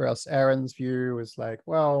that. Or else Aaron's view was like,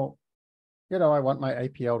 well, I want my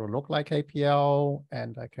APL to look like APL,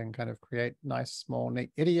 and I can kind of create nice, small,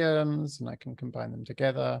 neat idioms, and I can combine them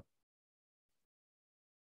together.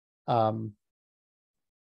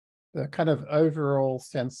 The kind of overall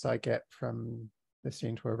sense I get from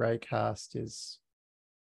listening to Arraycast is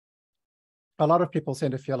a lot of people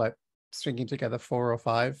seem to feel like stringing together 4 or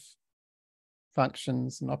 5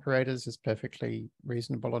 functions and operators is perfectly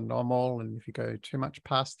reasonable and normal. And if you go too much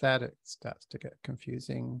past that, it starts to get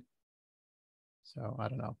confusing. So I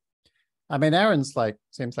don't know. I mean, Aaron's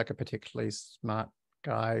seems like a particularly smart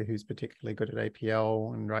guy who's particularly good at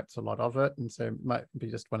APL and writes a lot of it. And so it might be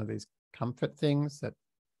just one of these comfort things that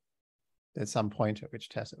there's some point at which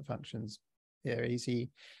tacit functions are easy.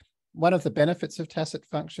 One of the benefits of tacit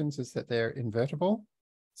functions is that they're invertible.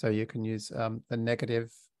 So you can use the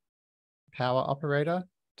negative power operator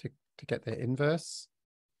to get their inverse.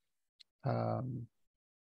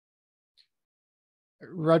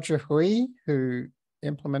 Roger Hui, who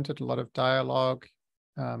implemented a lot of dialogue,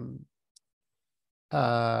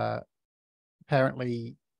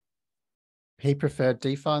 apparently he preferred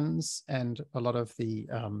defunds, and a lot of the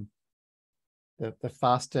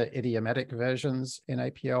faster idiomatic versions in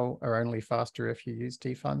APL are only faster if you use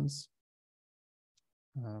defunds.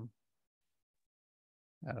 I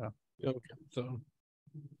don't know. Okay, so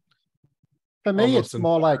for me, it's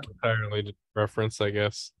more like entirely reference, I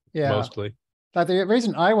guess. Yeah, mostly. Like the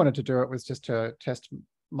reason I wanted to do it was just to test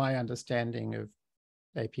my understanding of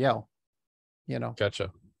APL. You know.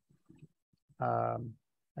 Gotcha.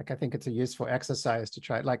 Like I think it's a useful exercise to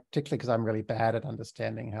try, like particularly because I'm really bad at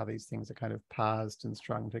understanding how these things are kind of parsed and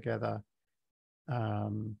strung together.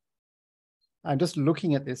 I'm just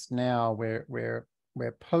looking at this now where we're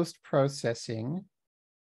post-processing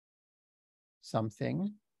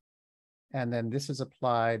something, and then this is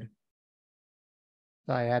applied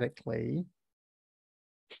dyadically.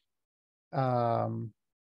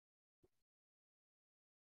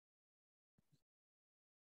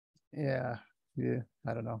 Yeah,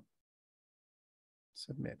 I don't know.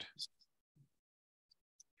 Submit.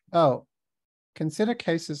 Oh, consider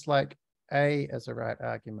cases like A as a right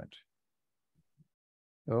argument.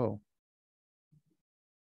 Oh.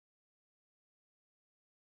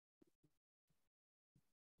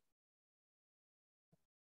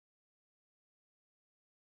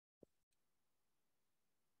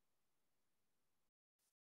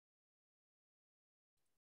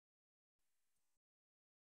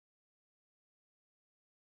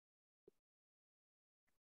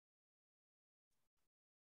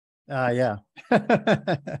 Yeah.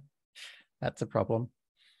 That's a problem.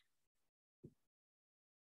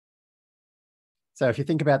 So if you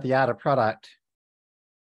think about the outer product,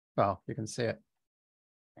 well, you can see it.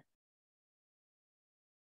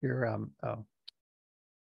 You're oh.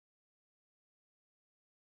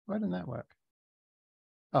 Why didn't that work?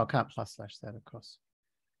 Oh, can't plus slash that, of course.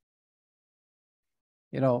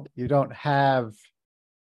 You know, you don't have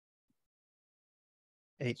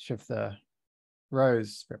each of the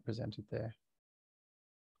rows represented there.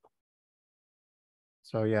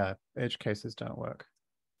 So yeah, edge cases don't work.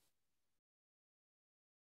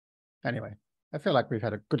 Anyway, I feel like we've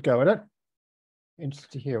had a good go at it.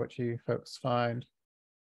 Interested to hear what you folks find.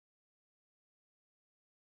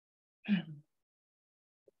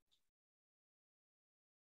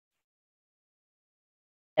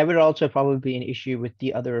 That would also probably be an issue with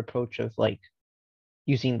the other approach of like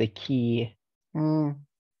using the key,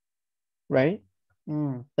 right?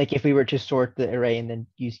 Like if we were to sort the array and then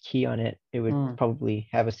use key on it, it would probably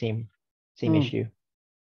have a same issue.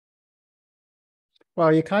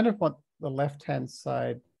 Well, you kind of want the left-hand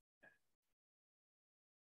side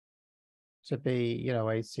to be, you know,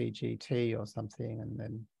 ACGT or something, and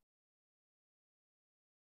then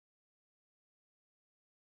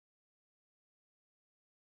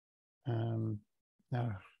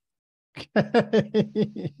no.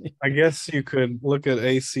 I guess you could look at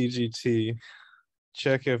ACGT,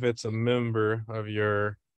 check if it's a member of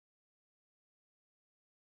your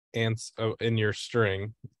in your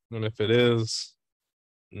string, and if it is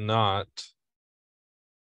not,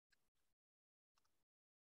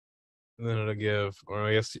 then it'll give, or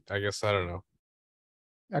I guess I don't know.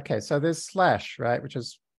 Okay, so there's slash, right? Which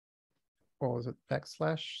is, what was it,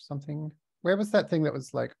 backslash something? Where was that thing that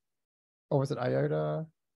was like, or was it iota?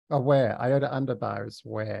 Oh, where? Iota underbar is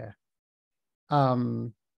where.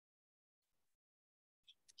 Iota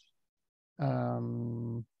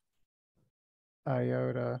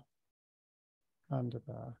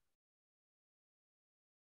underbar.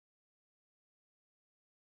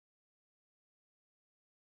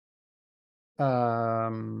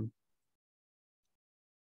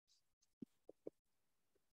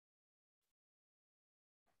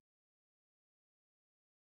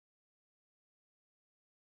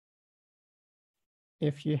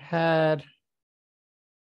 If you had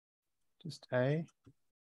just A,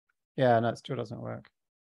 yeah, no, it still doesn't work.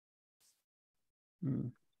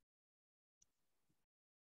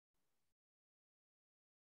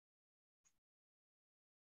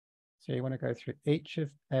 So you want to go through each of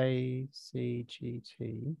A, C, G,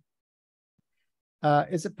 T.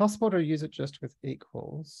 Is it possible to use it just with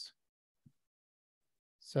equals?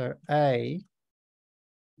 So A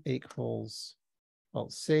equals, well,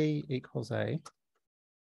 C equals A.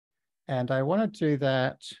 And I want to do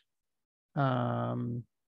that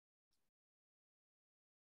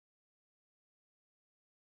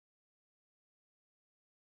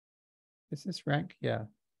Is this rank? Yeah.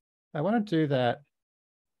 I want to do that.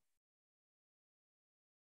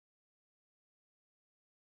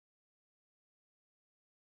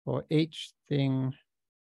 For each thing.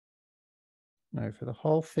 No, for the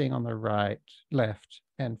whole thing on the right, left,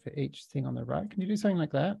 and for each thing on the right. Can you do something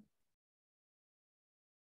like that?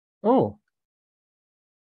 Oh,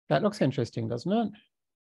 that looks interesting, doesn't it?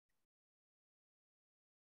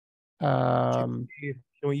 Can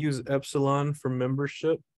we use epsilon for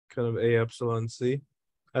membership? Kind of A epsilon C?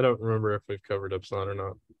 I don't remember if we've covered epsilon or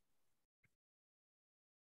not.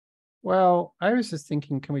 Well, I was just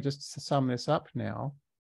thinking, can we just sum this up now?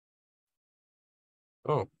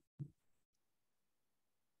 Oh.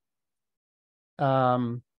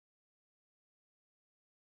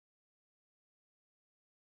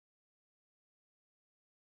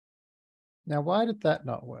 Now, why did that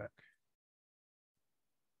not work?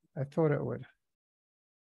 I thought it would.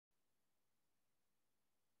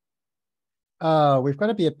 We've got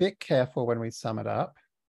to be a bit careful when we sum it up.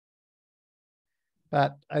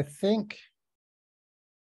 But I think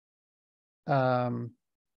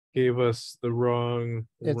Gave us the wrong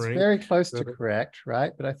it's rank. very close to correct,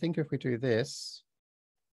 right? But I think if we do this,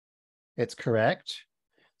 it's correct.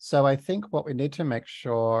 So I think what we need to make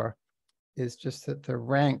sure is just that the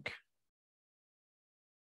rank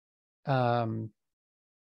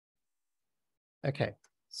okay,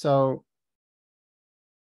 so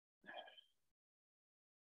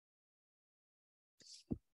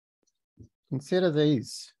consider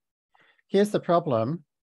these. Here's the problem.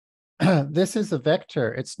 This is a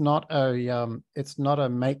vector. It's not a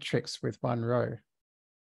matrix with one row.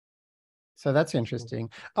 So that's interesting.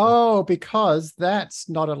 Oh, because that's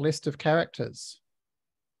not a list of characters,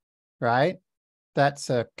 right? That's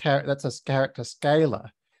a character scalar,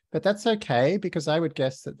 but that's okay because I would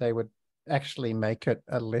guess that they would actually make it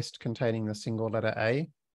a list containing the single letter A.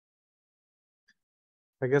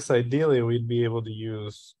 I guess ideally we'd be able to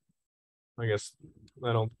use, I guess,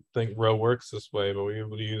 I don't think row works this way, but we'd be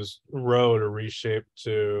able to use row to reshape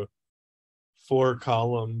to 4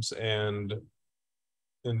 columns, and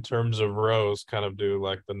in terms of rows, kind of do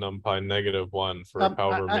like the NumPy -1 for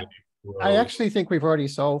however many rows. I actually think we've already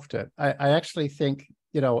solved it. I actually think,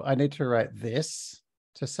 you know, I need to write this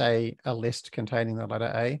to say a list containing the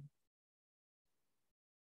letter A.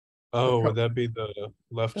 Oh, would that be the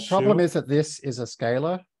left The problem shoe? is that this is a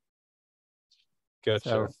scalar.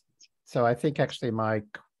 Gotcha. So I think actually my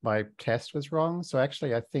test was wrong. So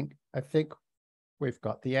actually I think we've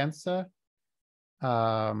got the answer.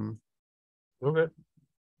 Okay.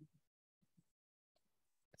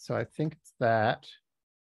 So I think it's that.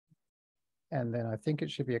 And then I think it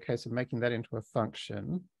should be a case of making that into a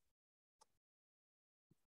function.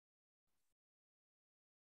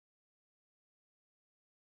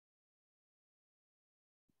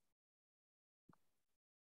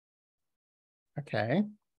 Okay.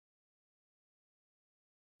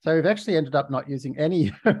 So we've actually ended up not using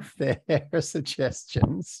any of their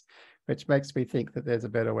suggestions, which makes me think that there's a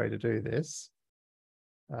better way to do this,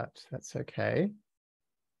 but that's okay.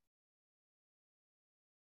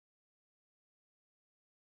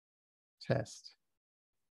 Test.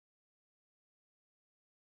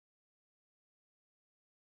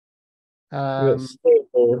 Yes.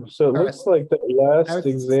 So it looks like the last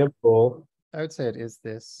example. I would say it is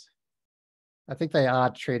this. I think they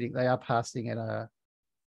are passing in a.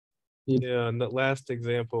 Yeah, in that last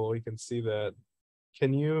example, we can see that.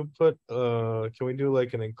 Can you put, can we do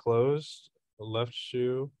like an enclosed left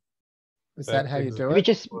shoe? Is that how you do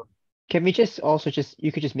it? Can we just also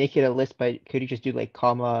you could just make it a list by, could you just do like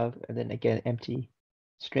comma and then again, empty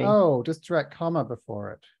string? Oh, just direct comma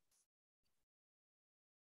before it.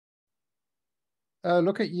 Oh,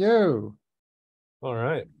 look at you. All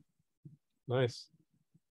right. Nice.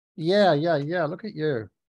 Yeah. Look at you.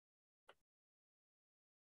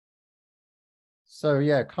 So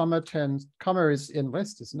yeah, comma is in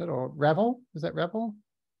list, isn't it? Or Ravel? Is that Ravel?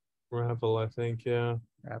 Ravel, I think, yeah.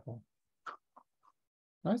 Ravel.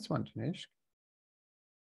 Nice one, Tanishq.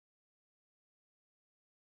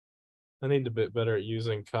 I need to get better at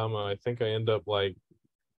using comma. I think I end up like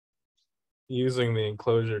using the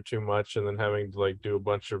enclosure too much and then having to like do a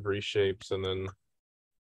bunch of reshapes, and then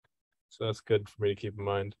so that's good for me to keep in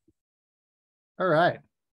mind. All right.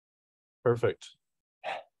 Perfect.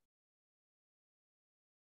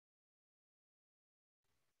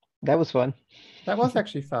 That was fun. That was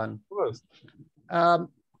actually fun. It was.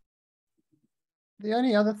 The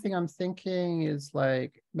only other thing I'm thinking is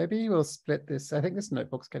like, maybe we'll split this. I think this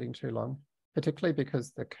notebook's getting too long, particularly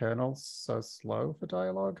because the kernel's so slow for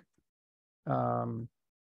dialogue. So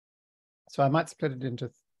I might split it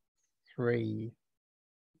into 3.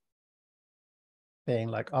 being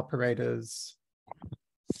like operators.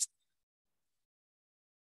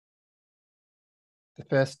 The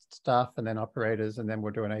first stuff and then operators, and then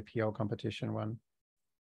we'll do an APL competition one.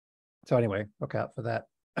 So anyway, look out for that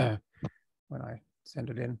when I send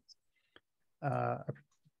it in. I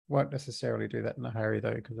won't necessarily do that in a hurry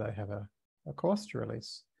though, because I have a course to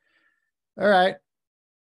release. All right.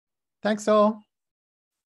 Thanks all.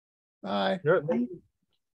 Bye. Sure.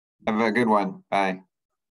 Have a good one. Bye.